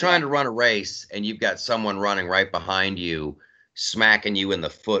 It's like trying to run a race, and you've got someone running right behind you, smacking you in the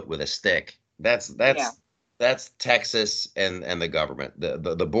foot with a stick. That's That's Texas and the government.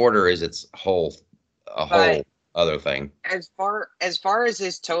 The border is its whole other thing. As far as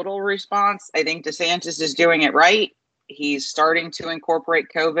his total response, I think DeSantis is doing it right. He's starting to incorporate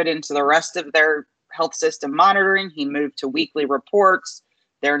COVID into the rest of their health system monitoring. He moved to weekly reports.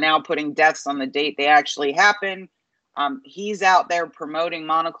 They're now putting deaths on the date they actually happen. He's out there promoting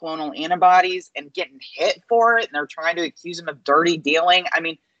monoclonal antibodies and getting hit for it. And they're trying to accuse him of dirty dealing. I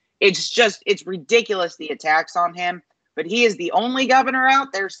mean, it's ridiculous, the attacks on him. But he is the only governor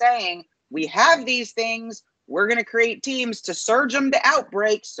out there saying, we have these things. We're going to create teams to surge them to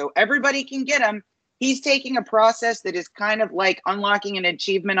outbreaks so everybody can get them. He's taking a process that is kind of like unlocking an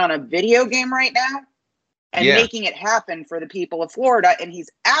achievement on a video game right now and making it happen for the people of Florida. And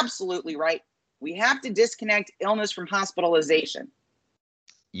he's absolutely right. We have to disconnect illness from hospitalization.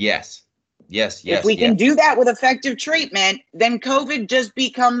 Yes. If we can do that with effective treatment, then COVID just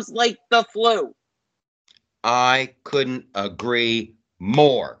becomes like the flu. I couldn't agree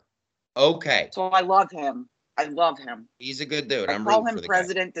more. Okay. So I love him. He's a good dude. I call him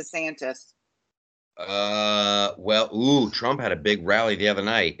President DeSantis. Trump had a big rally the other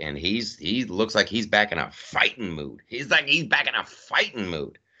night, and he looks like he's back in a fighting mood. He's back in a fighting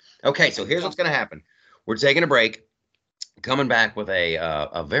mood. Okay, so here's what's going to happen. We're taking a break, coming back with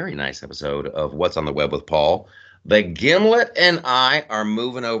a very nice episode of What's on the Web with Paul. The Gimlet and I are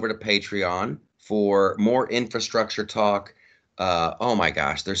moving over to Patreon for more infrastructure talk. Oh my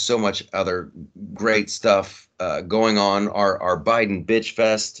gosh, there's so much other great stuff going on. Our Biden bitch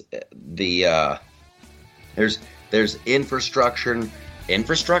fest. There's infrastructure.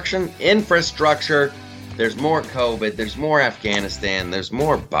 There's more COVID. There's more Afghanistan. There's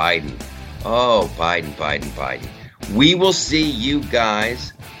more Biden. Oh, Biden. We will see you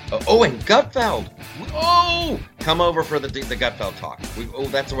guys. And Gutfeld. Come over for the Gutfeld talk.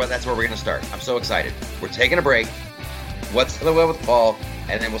 That's where we're going to start. I'm so excited. We're taking a break. What's the Web with Paul?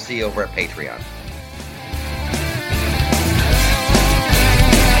 And then we'll see you over at Patreon.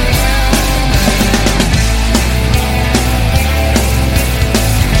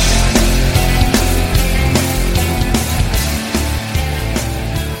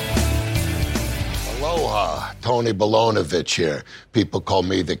 Tony Bolonovich here. People call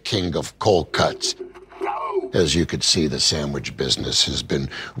me the king of cold cuts. As you can see, the sandwich business has been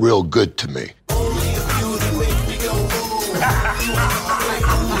real good to me.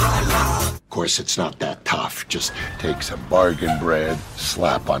 Of course, it's not that tough. Just take some bargain bread,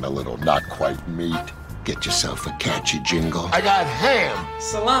 slap on a little not quite meat, get yourself a catchy jingle. I got ham,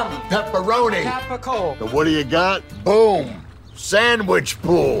 Salami, pepperoni, capicola. So what do you got? Boom! Sandwich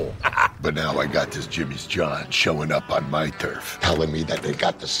pool. But now I got this Jimmy's John showing up on my turf, telling me that they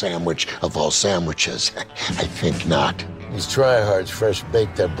got the sandwich of all sandwiches. I think not. These tryhards fresh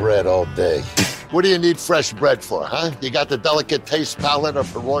bake their bread all day. What do you need fresh bread for, huh? You got the delicate taste palette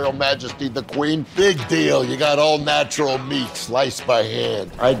of Her Royal Majesty the Queen? Big deal. You got all natural meat sliced by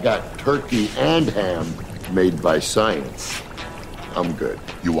hand. I got turkey and ham made by science. I'm good.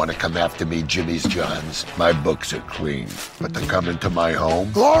 You want to come after me, Jimmy's Johns? My books are clean. But to come into my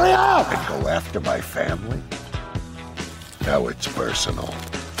home, Gloria, and go after my family? Now it's personal.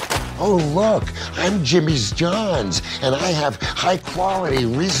 Oh, look, I'm Jimmy's Johns, and I have high-quality,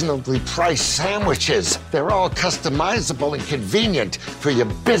 reasonably priced sandwiches. They're all customizable and convenient for your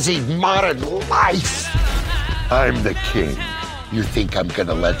busy modern life. I'm the king. You think I'm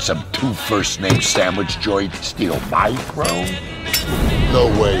gonna let some two first-name sandwich joint steal my throne? No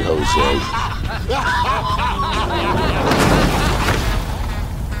way, Jose.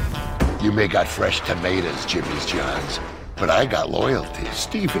 You may got fresh tomatoes, Jimmy's Johns, but I got loyalty.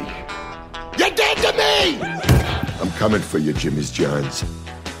 Stevie, you're dead to me! I'm coming for you, Jimmy's Johns.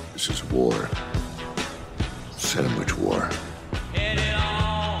 This is war. Sandwich war.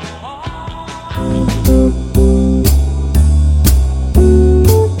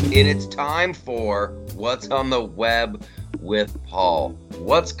 And it's time for What's on the Web with Paul.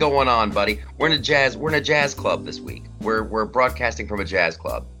 What's going on, buddy? We're in a jazz club this week. We're broadcasting from a jazz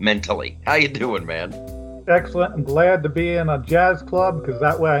club mentally. How you doing, man? Excellent. I'm glad to be in a jazz club because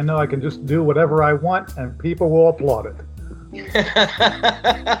that way I know I can just do whatever I want and people will applaud it.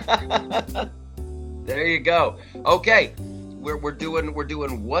 There you go. Okay, we're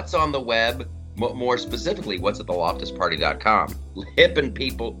doing What's on the Web. More specifically, what's at theloftusparty.com. Hipping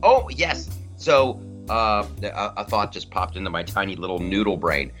people. Oh, yes. So a thought just popped into my tiny little noodle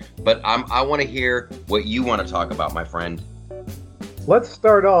brain. But I want to hear what you want to talk about, my friend. Let's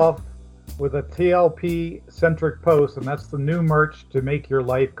start off with a TLP-centric post, and that's the new merch to make your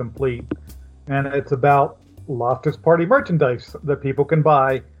life complete. And it's about Loftus Party merchandise that people can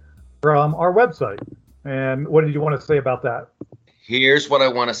buy from our website. And what did you want to say about that? Here's what I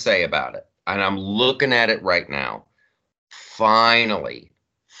want to say about it. And I'm looking at it right now. Finally,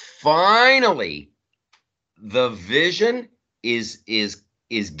 the vision is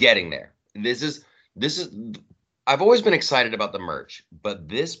getting there. This is I've always been excited about the merch, but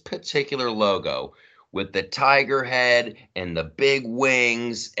this particular logo with the tiger head and the big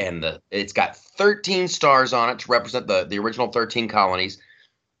wings and it's got 13 stars on it to represent the original 13 colonies.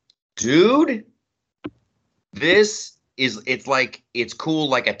 Dude, it's cool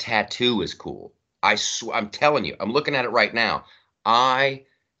like a tattoo is cool. I'm telling you, I'm looking at it right now. I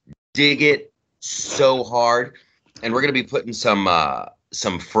dig it so hard. And we're going to be putting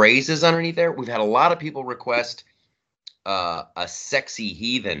some phrases underneath there. We've had a lot of people request a sexy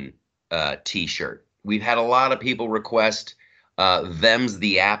heathen t-shirt. We've had a lot of people request them's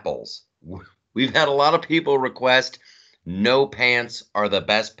the apples. We've had a lot of people request no pants are the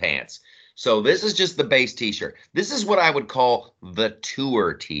best pants. So this is just the base t-shirt. This is what I would call the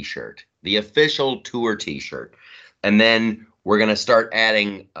tour t-shirt, the official tour t-shirt. And then we're going to start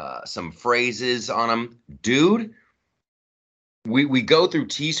adding some phrases on them. Dude, we go through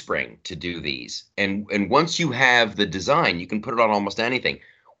Teespring to do these. And once you have the design, you can put it on almost anything.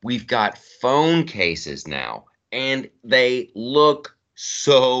 We've got phone cases now, and they look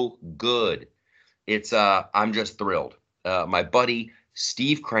so good. I'm just thrilled. My buddy,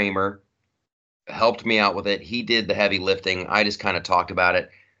 Steve Kramer, helped me out with it. He did the heavy lifting. I just kind of talked about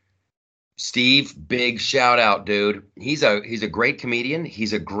it. Steve, big shout out, dude. He's a great comedian.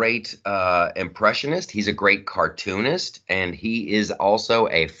 He's a great impressionist. He's a great cartoonist, and he is also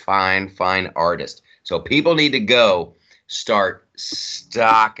a fine artist. So people need to go start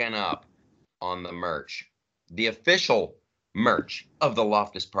stocking up on the merch, the official merch of the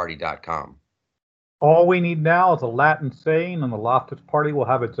LoftusParty.com. All we need now is a Latin saying, and the Loftus Party will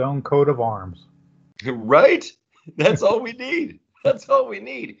have its own coat of arms. Right? That's all we need. That's all we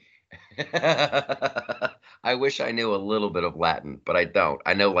need. I wish I knew a little bit of Latin, but I don't.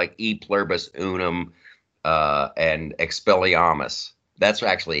 I know like E pluribus unum and Expelliarmus. That's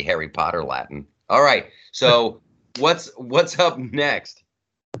actually Harry Potter Latin. All right. So what's up next?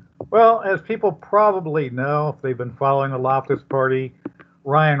 Well, as people probably know, if they've been following the Loftus Party,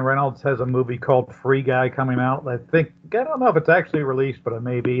 Ryan Reynolds has a movie called Free Guy coming out. I don't know if it's actually released, but it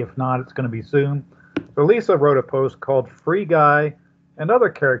may be. If not, it's going to be soon. So Lisa wrote a post called Free Guy and Other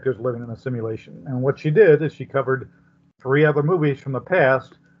Characters Living in a Simulation. And what she did is she covered 3 other movies from the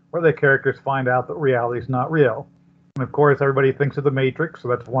past where the characters find out that reality is not real. And of course, everybody thinks of The Matrix, so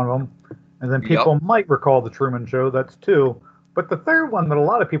that's one of them. And then people might recall The Truman Show, that's 2. But the third one that a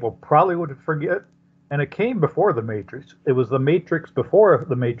lot of people probably would forget, and it came before The Matrix. It was The Matrix before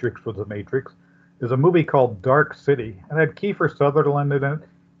The Matrix was The Matrix. Is a movie called Dark City. It had Kiefer Sutherland in it.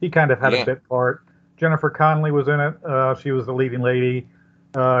 He kind of had a bit part. Jennifer Connelly was in it. She was the leading lady.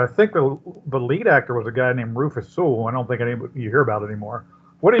 I think the lead actor was a guy named Rufus Sewell. I don't think anybody you hear about anymore.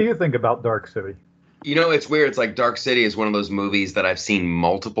 What do you think about Dark City? You know, it's weird. It's like Dark City is one of those movies that I've seen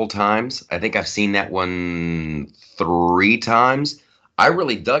multiple times. I think I've seen that one 3 times. I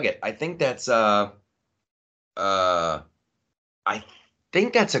really dug it. I think that's it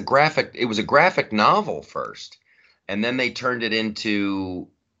was a graphic novel first, and then they turned it into,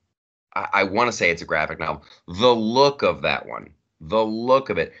 I want to say it's a graphic novel. The look of that one, the look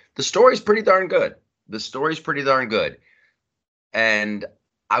of it, the story's pretty darn good. And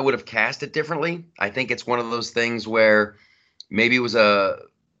I would have cast it differently. I think it's one of those things where maybe it was a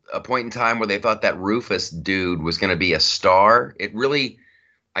point in time where they thought that Rufus dude was going to be a star. It really,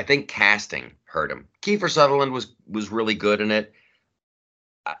 I think casting hurt him. Kiefer Sutherland was really good in it.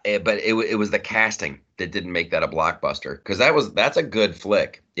 But it was the casting that didn't make that a blockbuster, because that's a good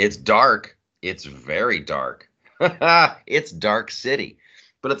flick. It's dark. It's very dark. It's Dark City,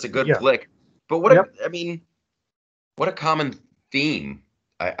 but it's a good flick. But what a common theme,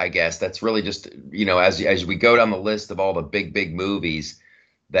 I guess. That's really just, as we go down the list of all the big movies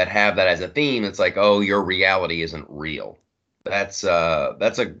that have that as a theme, it's like, oh, your reality isn't real. That's a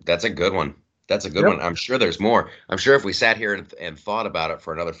good one. That's a good one. I'm sure there's more. I'm sure if we sat here and thought about it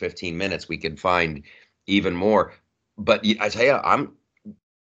for another 15 minutes, we could find even more. But I tell you,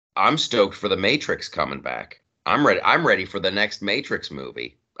 I'm stoked for The Matrix coming back. I'm ready for the next Matrix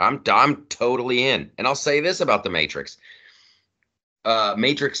movie. I'm totally in. And I'll say this about The Matrix.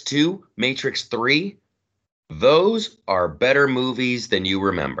 Matrix 2, Matrix 3, those are better movies than you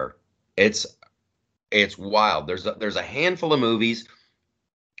remember. It's wild. There's a handful of movies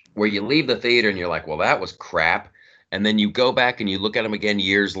where you leave the theater and you're like, well, that was crap. And then you go back and you look at them again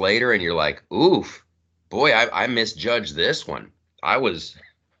years later and you're like, oof, boy, I misjudged this one.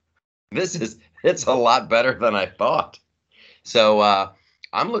 This it's a lot better than I thought. So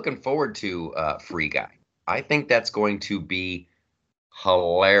I'm looking forward to Free Guy. I think that's going to be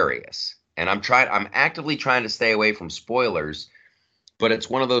hilarious. And I'm actively trying to stay away from spoilers, but it's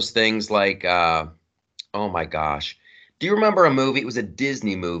one of those things like, oh my gosh. Do you remember a movie? It was a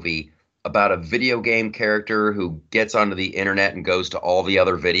Disney movie about a video game character who gets onto the internet and goes to all the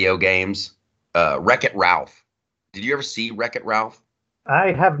other video games. Wreck-It Ralph. Did you ever see Wreck-It Ralph?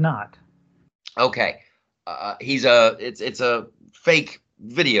 I have not. Okay. It's a fake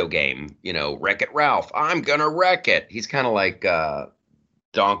video game, Wreck-It Ralph. I'm gonna wreck it. He's kind of like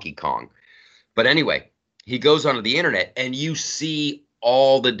Donkey Kong. But anyway, he goes onto the internet and you see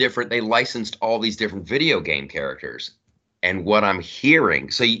they licensed all these different video game characters. And what I'm hearing,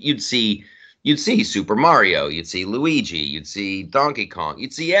 so you'd see Super Mario, you'd see Luigi, you'd see Donkey Kong,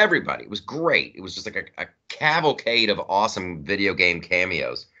 you'd see everybody. It was great. It was just like a cavalcade of awesome video game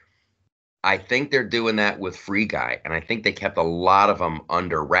cameos. I think they're doing that with Free Guy, and I think they kept a lot of them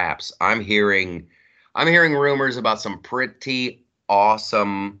under wraps. I'm hearing rumors about some pretty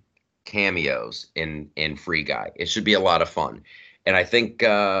awesome cameos in Free Guy. It should be a lot of fun. And I think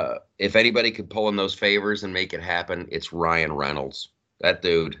if anybody could pull in those favors and make it happen, it's Ryan Reynolds. That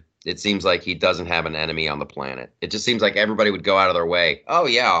dude, it seems like he doesn't have an enemy on the planet. It just seems like everybody would go out of their way. Oh,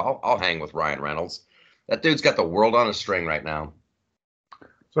 yeah, I'll hang with Ryan Reynolds. That dude's got the world on a string right now.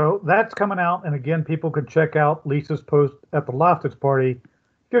 So that's coming out. And again, people could check out Lisa's post at the Loftus Party.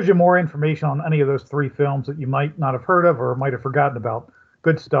 Gives you more information on any of those three films that you might not have heard of or might have forgotten about.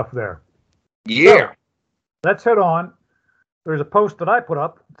 Good stuff there. Yeah. So, let's head on. There's a post that I put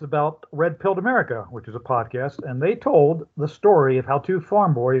up. It's about Red Pilled America, which is a podcast, and they told the story of how two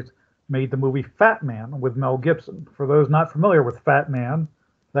farm boys made the movie Fat Man with Mel Gibson. For those not familiar with Fat Man,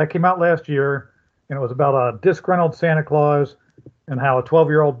 that came out last year, and it was about a disgruntled Santa Claus and how a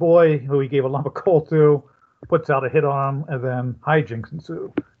 12-year-old boy who he gave a lump of coal to puts out a hit on him, and then hijinks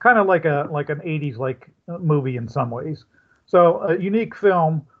ensue. Kind of like an 80s movie in some ways. So a unique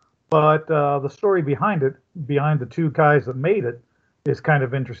film. But the story behind the two guys that made it, is kind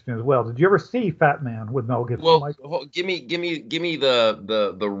of interesting as well. Did you ever see Fat Man with Mel Gibson? Well, give me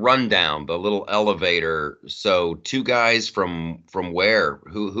the rundown, the little elevator. So two guys from where?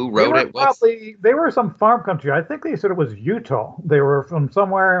 Who wrote it? They were some farm country. I think they said it was Utah. They were from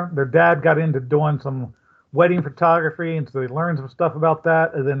somewhere. Their dad got into doing some wedding photography, and so they learned some stuff about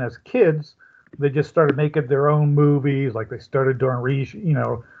that. And then as kids, they just started making their own movies. Like they started doing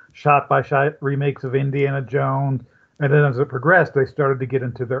shot-by-shot remakes of Indiana Jones. And then as it progressed, they started to get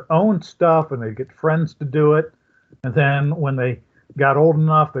into their own stuff, and they'd get friends to do it. And then when they got old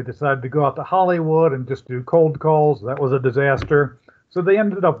enough, they decided to go out to Hollywood and just do cold calls. That was a disaster. So they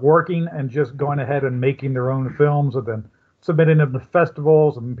ended up working and just going ahead and making their own films and then submitting them to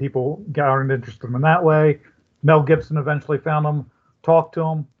festivals, and people got interested in them that way. Mel Gibson eventually found them, talked to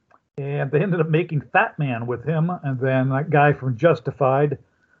them, and they ended up making Fat Man with him. And then that guy from Justified,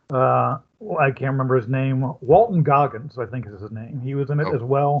 I can't remember his name. Walton Goggins, I think is his name. He was in it as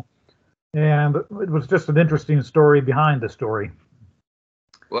well. And it was just an interesting story behind the story.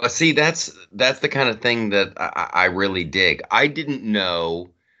 Well, see, that's the kind of thing that I really dig. I didn't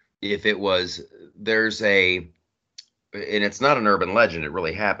know if it was, and it's not an urban legend, it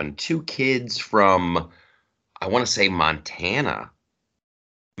really happened. Two kids from, I want to say Montana,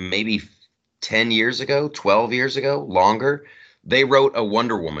 maybe 10 years ago, 12 years ago, longer, they wrote a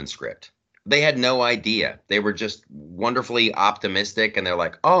Wonder Woman script. They had no idea. They were just wonderfully optimistic, and they're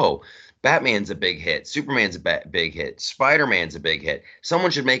like, oh, Batman's a big hit. Superman's a big hit. Spider-Man's a big hit. Someone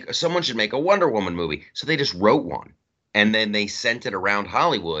should make a Wonder Woman movie. So they just wrote one, and then they sent it around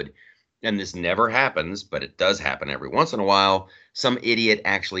Hollywood. And this never happens, but it does happen every once in a while. Some idiot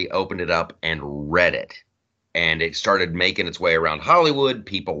actually opened it up and read it, and it started making its way around Hollywood.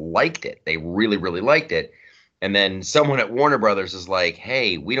 People liked it. They really, really liked it. And then someone at Warner Brothers is like,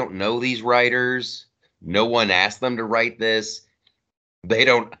 hey, we don't know these writers. No one asked them to write this.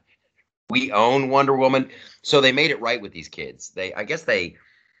 We own Wonder Woman. So they made it right with these kids. I guess they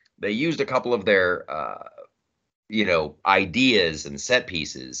used a couple of their, ideas and set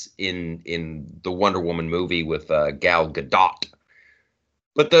pieces in the Wonder Woman movie with Gal Gadot.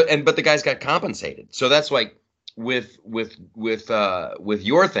 But the guys got compensated. So that's like with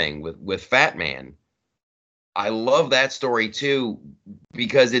your thing with Fat Man. I love that story too,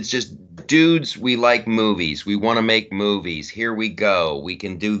 because it's just dudes. We like movies. We want to make movies. Here we go. We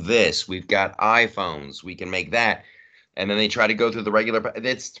can do this. We've got iPhones. We can make that. And then they try to go through the regular.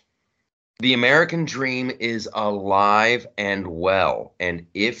 It's the American dream is alive and well. And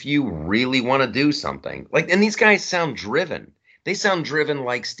if you really want to do something and these guys sound driven. they sound driven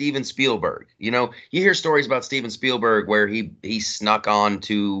like Steven Spielberg. You know, you hear stories about Steven Spielberg where he snuck on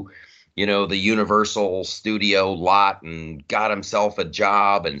to, you know, the Universal Studio lot and got himself a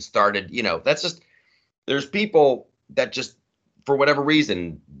job and started, you know, that's just, there's people that just, for whatever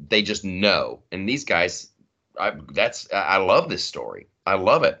reason, they just know. And these guys, I love this story. I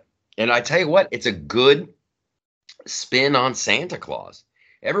love it. And I tell you what, it's a good spin on Santa Claus.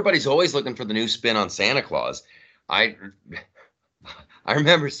 Everybody's always looking for the new spin on Santa Claus. I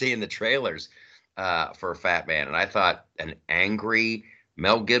remember seeing the trailers for Fat Man, and I thought an angry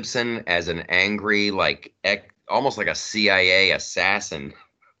Mel Gibson as an angry, like almost like a CIA assassin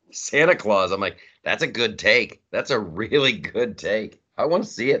Santa Claus. I'm like, that's a good take. That's a really good take. I want to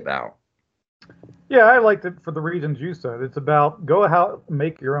see it now. Yeah, I liked it for the reasons you said. It's about go out,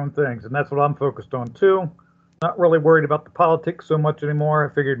 make your own things, and that's what I'm focused on too. Not really worried about the politics so much anymore.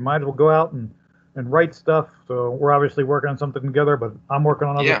 I figured might as well go out and write stuff. So we're obviously working on something together, but I'm working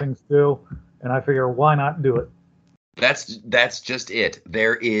on other things too, and I figure why not do it? That's just it.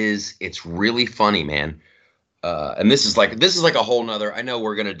 It's really funny, man. And this is like a whole nother. I know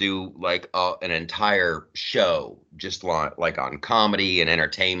we're gonna do like an entire show just like on comedy and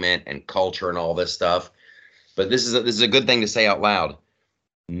entertainment and culture and all this stuff. But this is a good thing to say out loud.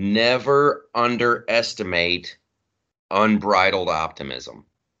 Never underestimate unbridled optimism.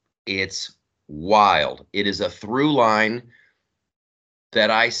 It's wild. It is a through line that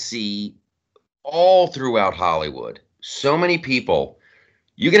I see all throughout Hollywood. So many people.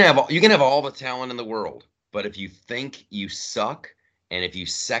 You can have all the talent in the world. But if you think you suck and if you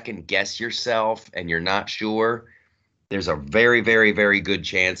second guess yourself and you're not sure, there's a very, very, very good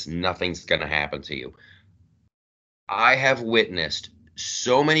chance nothing's going to happen to you. I have witnessed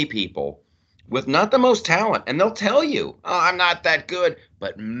so many people with not the most talent, and they'll tell you, oh, I'm not that good.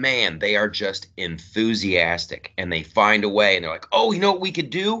 But man, they are just enthusiastic and they find a way and they're like, oh, you know what we could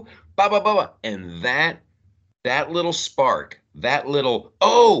do? Blah, blah, blah, blah. And that little spark, that little,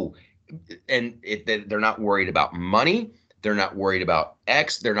 and they're not worried about money. They're not worried about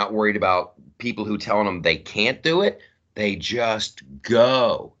X. They're not worried about people who telling them they can't do it. They just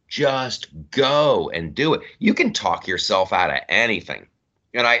go and do it. You can talk yourself out of anything.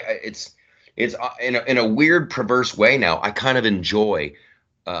 And it's in a weird, perverse way now. I kind of enjoy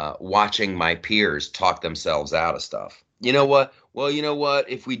watching my peers talk themselves out of stuff. You know what? Well, you know what?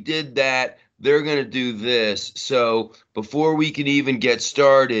 If we did that, they're going to do this. So before we can even get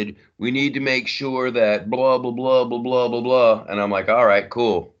started, we need to make sure that blah, blah, blah, blah, blah, blah, blah. And I'm like, all right,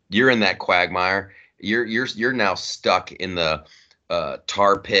 cool. You're in that quagmire. You're now stuck in the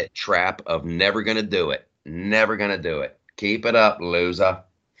tar pit trap of never going to do it. Never going to do it. Keep it up, loser.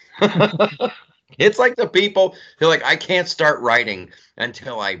 It's like the people who are like, I can't start writing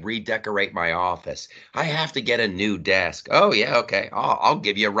until I redecorate my office. I have to get a new desk. Oh, yeah, okay. I'll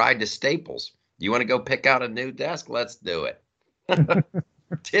give you a ride to Staples. You want to go pick out a new desk? Let's do it.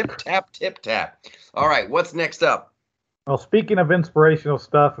 Tip, tap, tip, tap. All right, what's next up? Well, speaking of inspirational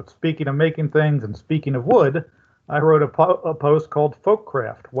stuff, and speaking of making things, and speaking of wood, I wrote a post called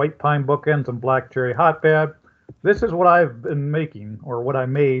Folkcraft, White Pine Bookends and Black Cherry Hotbed. This is what I've been making, or what I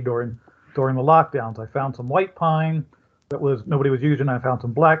made during the lockdowns. I found some white pine that nobody was using. I found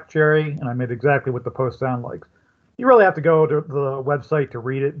some black cherry, and I made exactly what the post sound like. You really have to go to the website to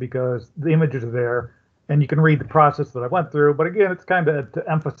read it because the images are there, and you can read the process that I went through. But again, it's kind of to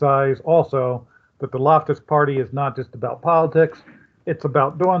emphasize also that the Loftus Party is not just about politics. It's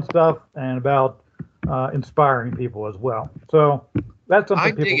about doing stuff and about inspiring people as well. So that's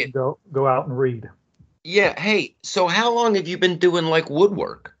something people can go out and read. Yeah. Hey, so how long have you been doing like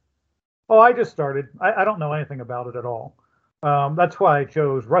woodwork? Oh, I just started. I don't know anything about it at all. That's why I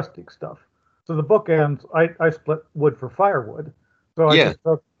chose rustic stuff. So the bookends, I split wood for firewood. So I just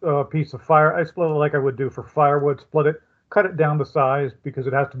took a piece of fire. I split it like I would do for firewood, split it, cut it down to size because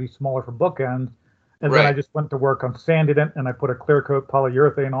it has to be smaller for bookends. And then I just went to work on sanding it, and I put a clear coat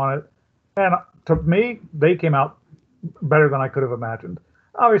polyurethane on it. And to me, they came out better than I could have imagined.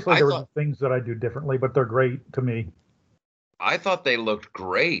 Obviously, there were things that I do differently, but they're great to me. I thought they looked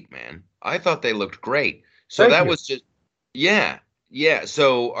great, man. I thought they looked great. So that was just, yeah.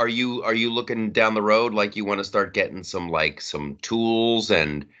 So are you looking down the road like you want to start getting some tools,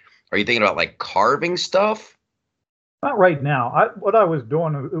 and are you thinking about like carving stuff? Not right now. What I was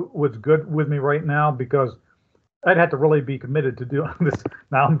doing was good with me right now because I'd have to really be committed to doing this.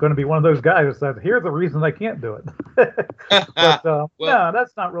 Now I'm going to be one of those guys that says, here's the reason I can't do it. But no,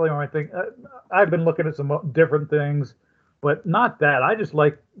 that's not really my thing. I've been looking at some different things, but not that. I just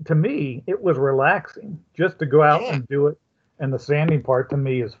to me, it was relaxing just to go out and do it. And the sanding part to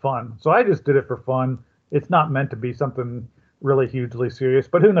me is fun. So I just did it for fun. It's not meant to be something really hugely serious.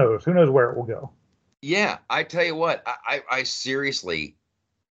 But who knows? Who knows where it will go? Yeah, I tell you what, I seriously,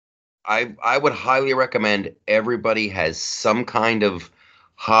 I would highly recommend everybody has some kind of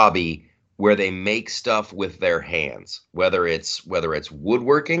hobby where they make stuff with their hands, whether it's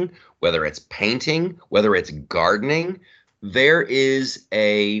woodworking, whether it's painting, whether it's gardening. There is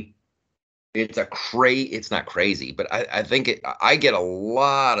it's not crazy, but I think I get a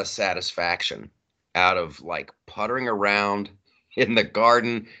lot of satisfaction out of like puttering around in the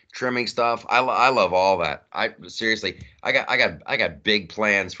garden, trimming stuff. I love all that. I seriously, I got big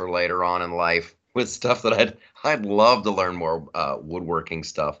plans for later on in life with stuff that I'd love to learn more woodworking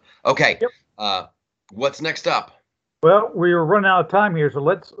stuff. Okay. Yep. What's next up? Well, we were running out of time here, so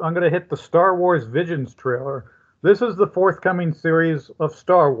I'm going to hit the Star Wars Visions trailer. This is the forthcoming series of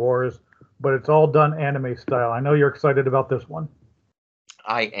Star Wars, but it's all done anime style. I know you're excited about this one.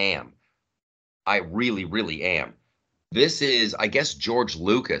 I am. I really, really am. This is, I guess George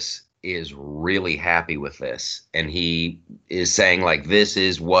Lucas is really happy with this. And he is saying, like, this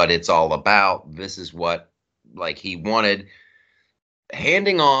is what it's all about. This is what, like, he wanted.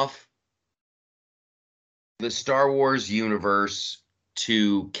 Handing off the Star Wars universe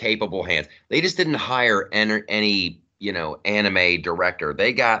to capable hands. They just didn't hire any anime director.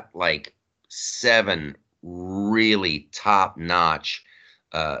 They got, like, 7 really top-notch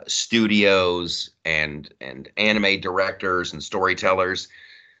studios and anime directors and storytellers.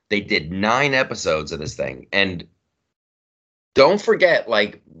 They did 9 episodes of this thing. And don't forget,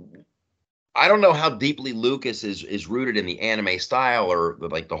 like, I don't know how deeply Lucas is rooted in the anime style or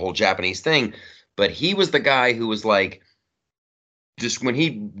like the whole Japanese thing, but he was the guy who was like, just when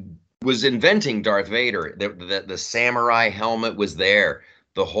he was inventing Darth Vader, the samurai helmet was there.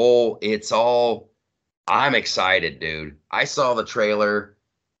 The whole, I'm excited, dude. I saw the trailer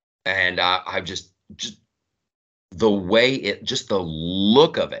and I just the way just the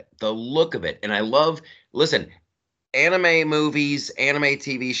look of it. And I listen, anime movies, anime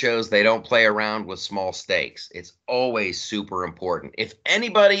TV shows, they don't play around with small stakes. It's always super important. If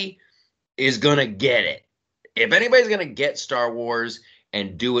anybody is going to get it, if anybody's going to get Star Wars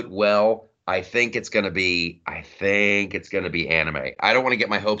and do it well, I think it's going to be anime. I don't want to get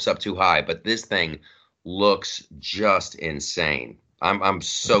my hopes up too high, but this thing looks just insane. I'm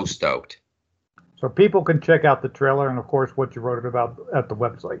so stoked. So people can check out the trailer and, of course, what you wrote about at the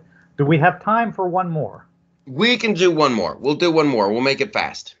website. Do we have time for one more? We can do one more. We'll do one more. We'll make it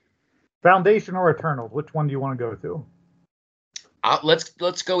fast. Foundation or Eternals? Which one do you want to go to?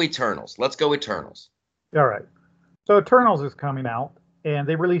 Let's go Eternals. Let's go Eternals. All right. So Eternals is coming out, and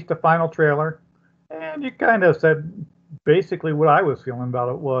they released a final trailer, and you kind of said basically what I was feeling about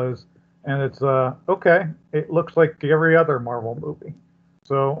it was, and it's okay. It looks like every other Marvel movie.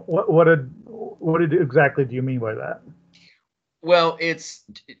 So what did exactly do you mean by that? Well, it's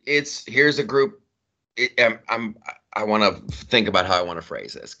here's a group. I want to think about how I want to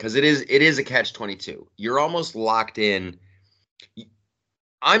phrase this, because it is a catch-22. You're almost locked in.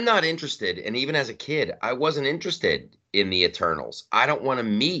 I'm not interested, and even as a kid, I wasn't interested in the Eternals. I don't want to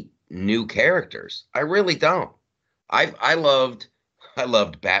meet new characters. I really don't. I loved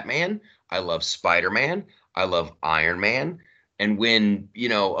Batman. I love Spider-Man. I love Iron Man. And when,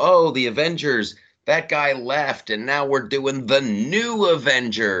 the Avengers, that guy left, and now we're doing the new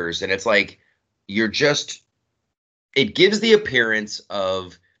Avengers. And it's like, it gives the appearance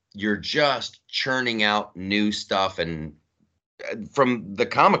of you're just churning out new stuff. And from the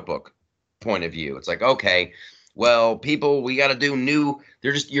comic book point of view, it's like, okay, well, people, we got to do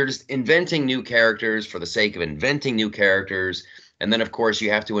you're just inventing new characters for the sake of inventing new characters. And then, of course,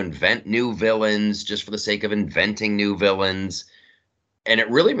 you have to invent new villains just for the sake of inventing new villains. And it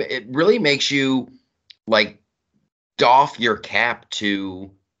really makes you, like, doff your cap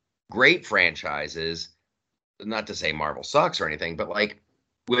to great franchises. Not to say Marvel sucks or anything, but, like,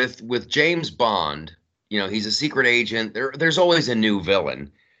 with James Bond, he's a secret agent. There's always a new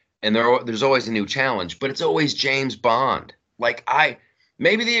villain, and there's always a new challenge, but it's always James Bond. Like,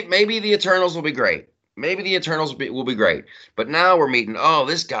 maybe the Eternals will be great. Maybe the Eternals will be great. But now we're meeting,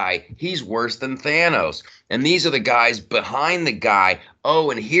 this guy, he's worse than Thanos. And these are the guys behind the guy.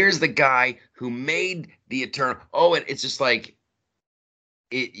 Oh, and here's the guy who made the Eternal. Oh, and it's just like,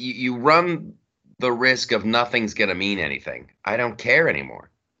 you run the risk of nothing's going to mean anything. I don't care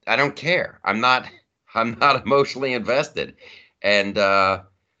anymore. I don't care. I'm not emotionally invested. And I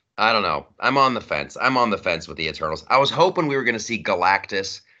don't know. I'm on the fence. I'm on the fence with the Eternals. I was hoping we were going to see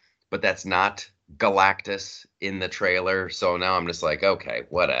Galactus, but that's not Galactus in the trailer. So now I'm just like, okay,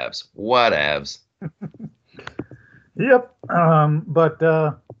 whatevs. Yep.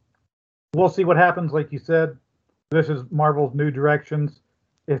 But we'll see what happens. Like you said, This is Marvel's New Directions.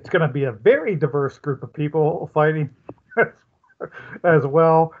 It's going to be a very diverse group of people fighting as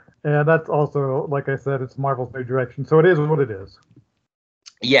well. And that's also, like I said, it's Marvel's New Direction. So it is what it is.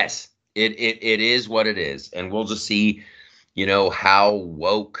 Yes, it is what it is. And we'll just see, how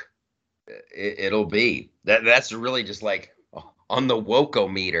woke it'll be. That's really just like on the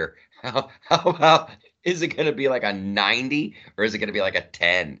woke-o-meter. How is it going to be like a 90 or is it going to be like a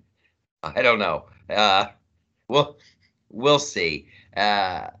 10? I don't know. We'll see.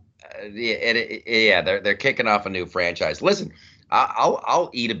 They're kicking off a new franchise. Listen, I'll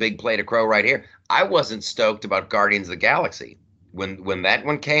eat a big plate of crow right here. I wasn't stoked about Guardians of the Galaxy when that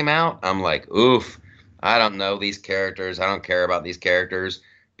one came out. I'm like, oof, I don't know these characters. I don't care about these characters.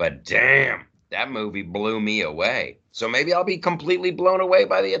 But damn, that movie blew me away. So maybe I'll be completely blown away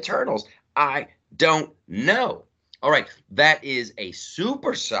by the Eternals. I don't know. All right, that is a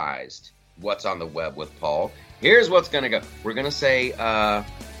supersized What's on the Web with Paul. Here's what's gonna go. We're gonna say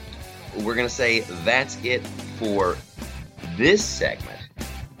that's it for this segment.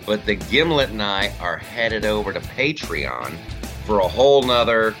 But the Gimlet and I are headed over to Patreon for a whole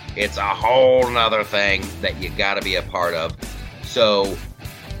nother thing that you gotta be a part of. So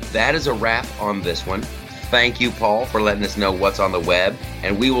that is a wrap on this one. Thank you, Paul, for letting us know what's on the web,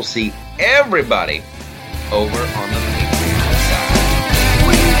 and we will see everybody over on the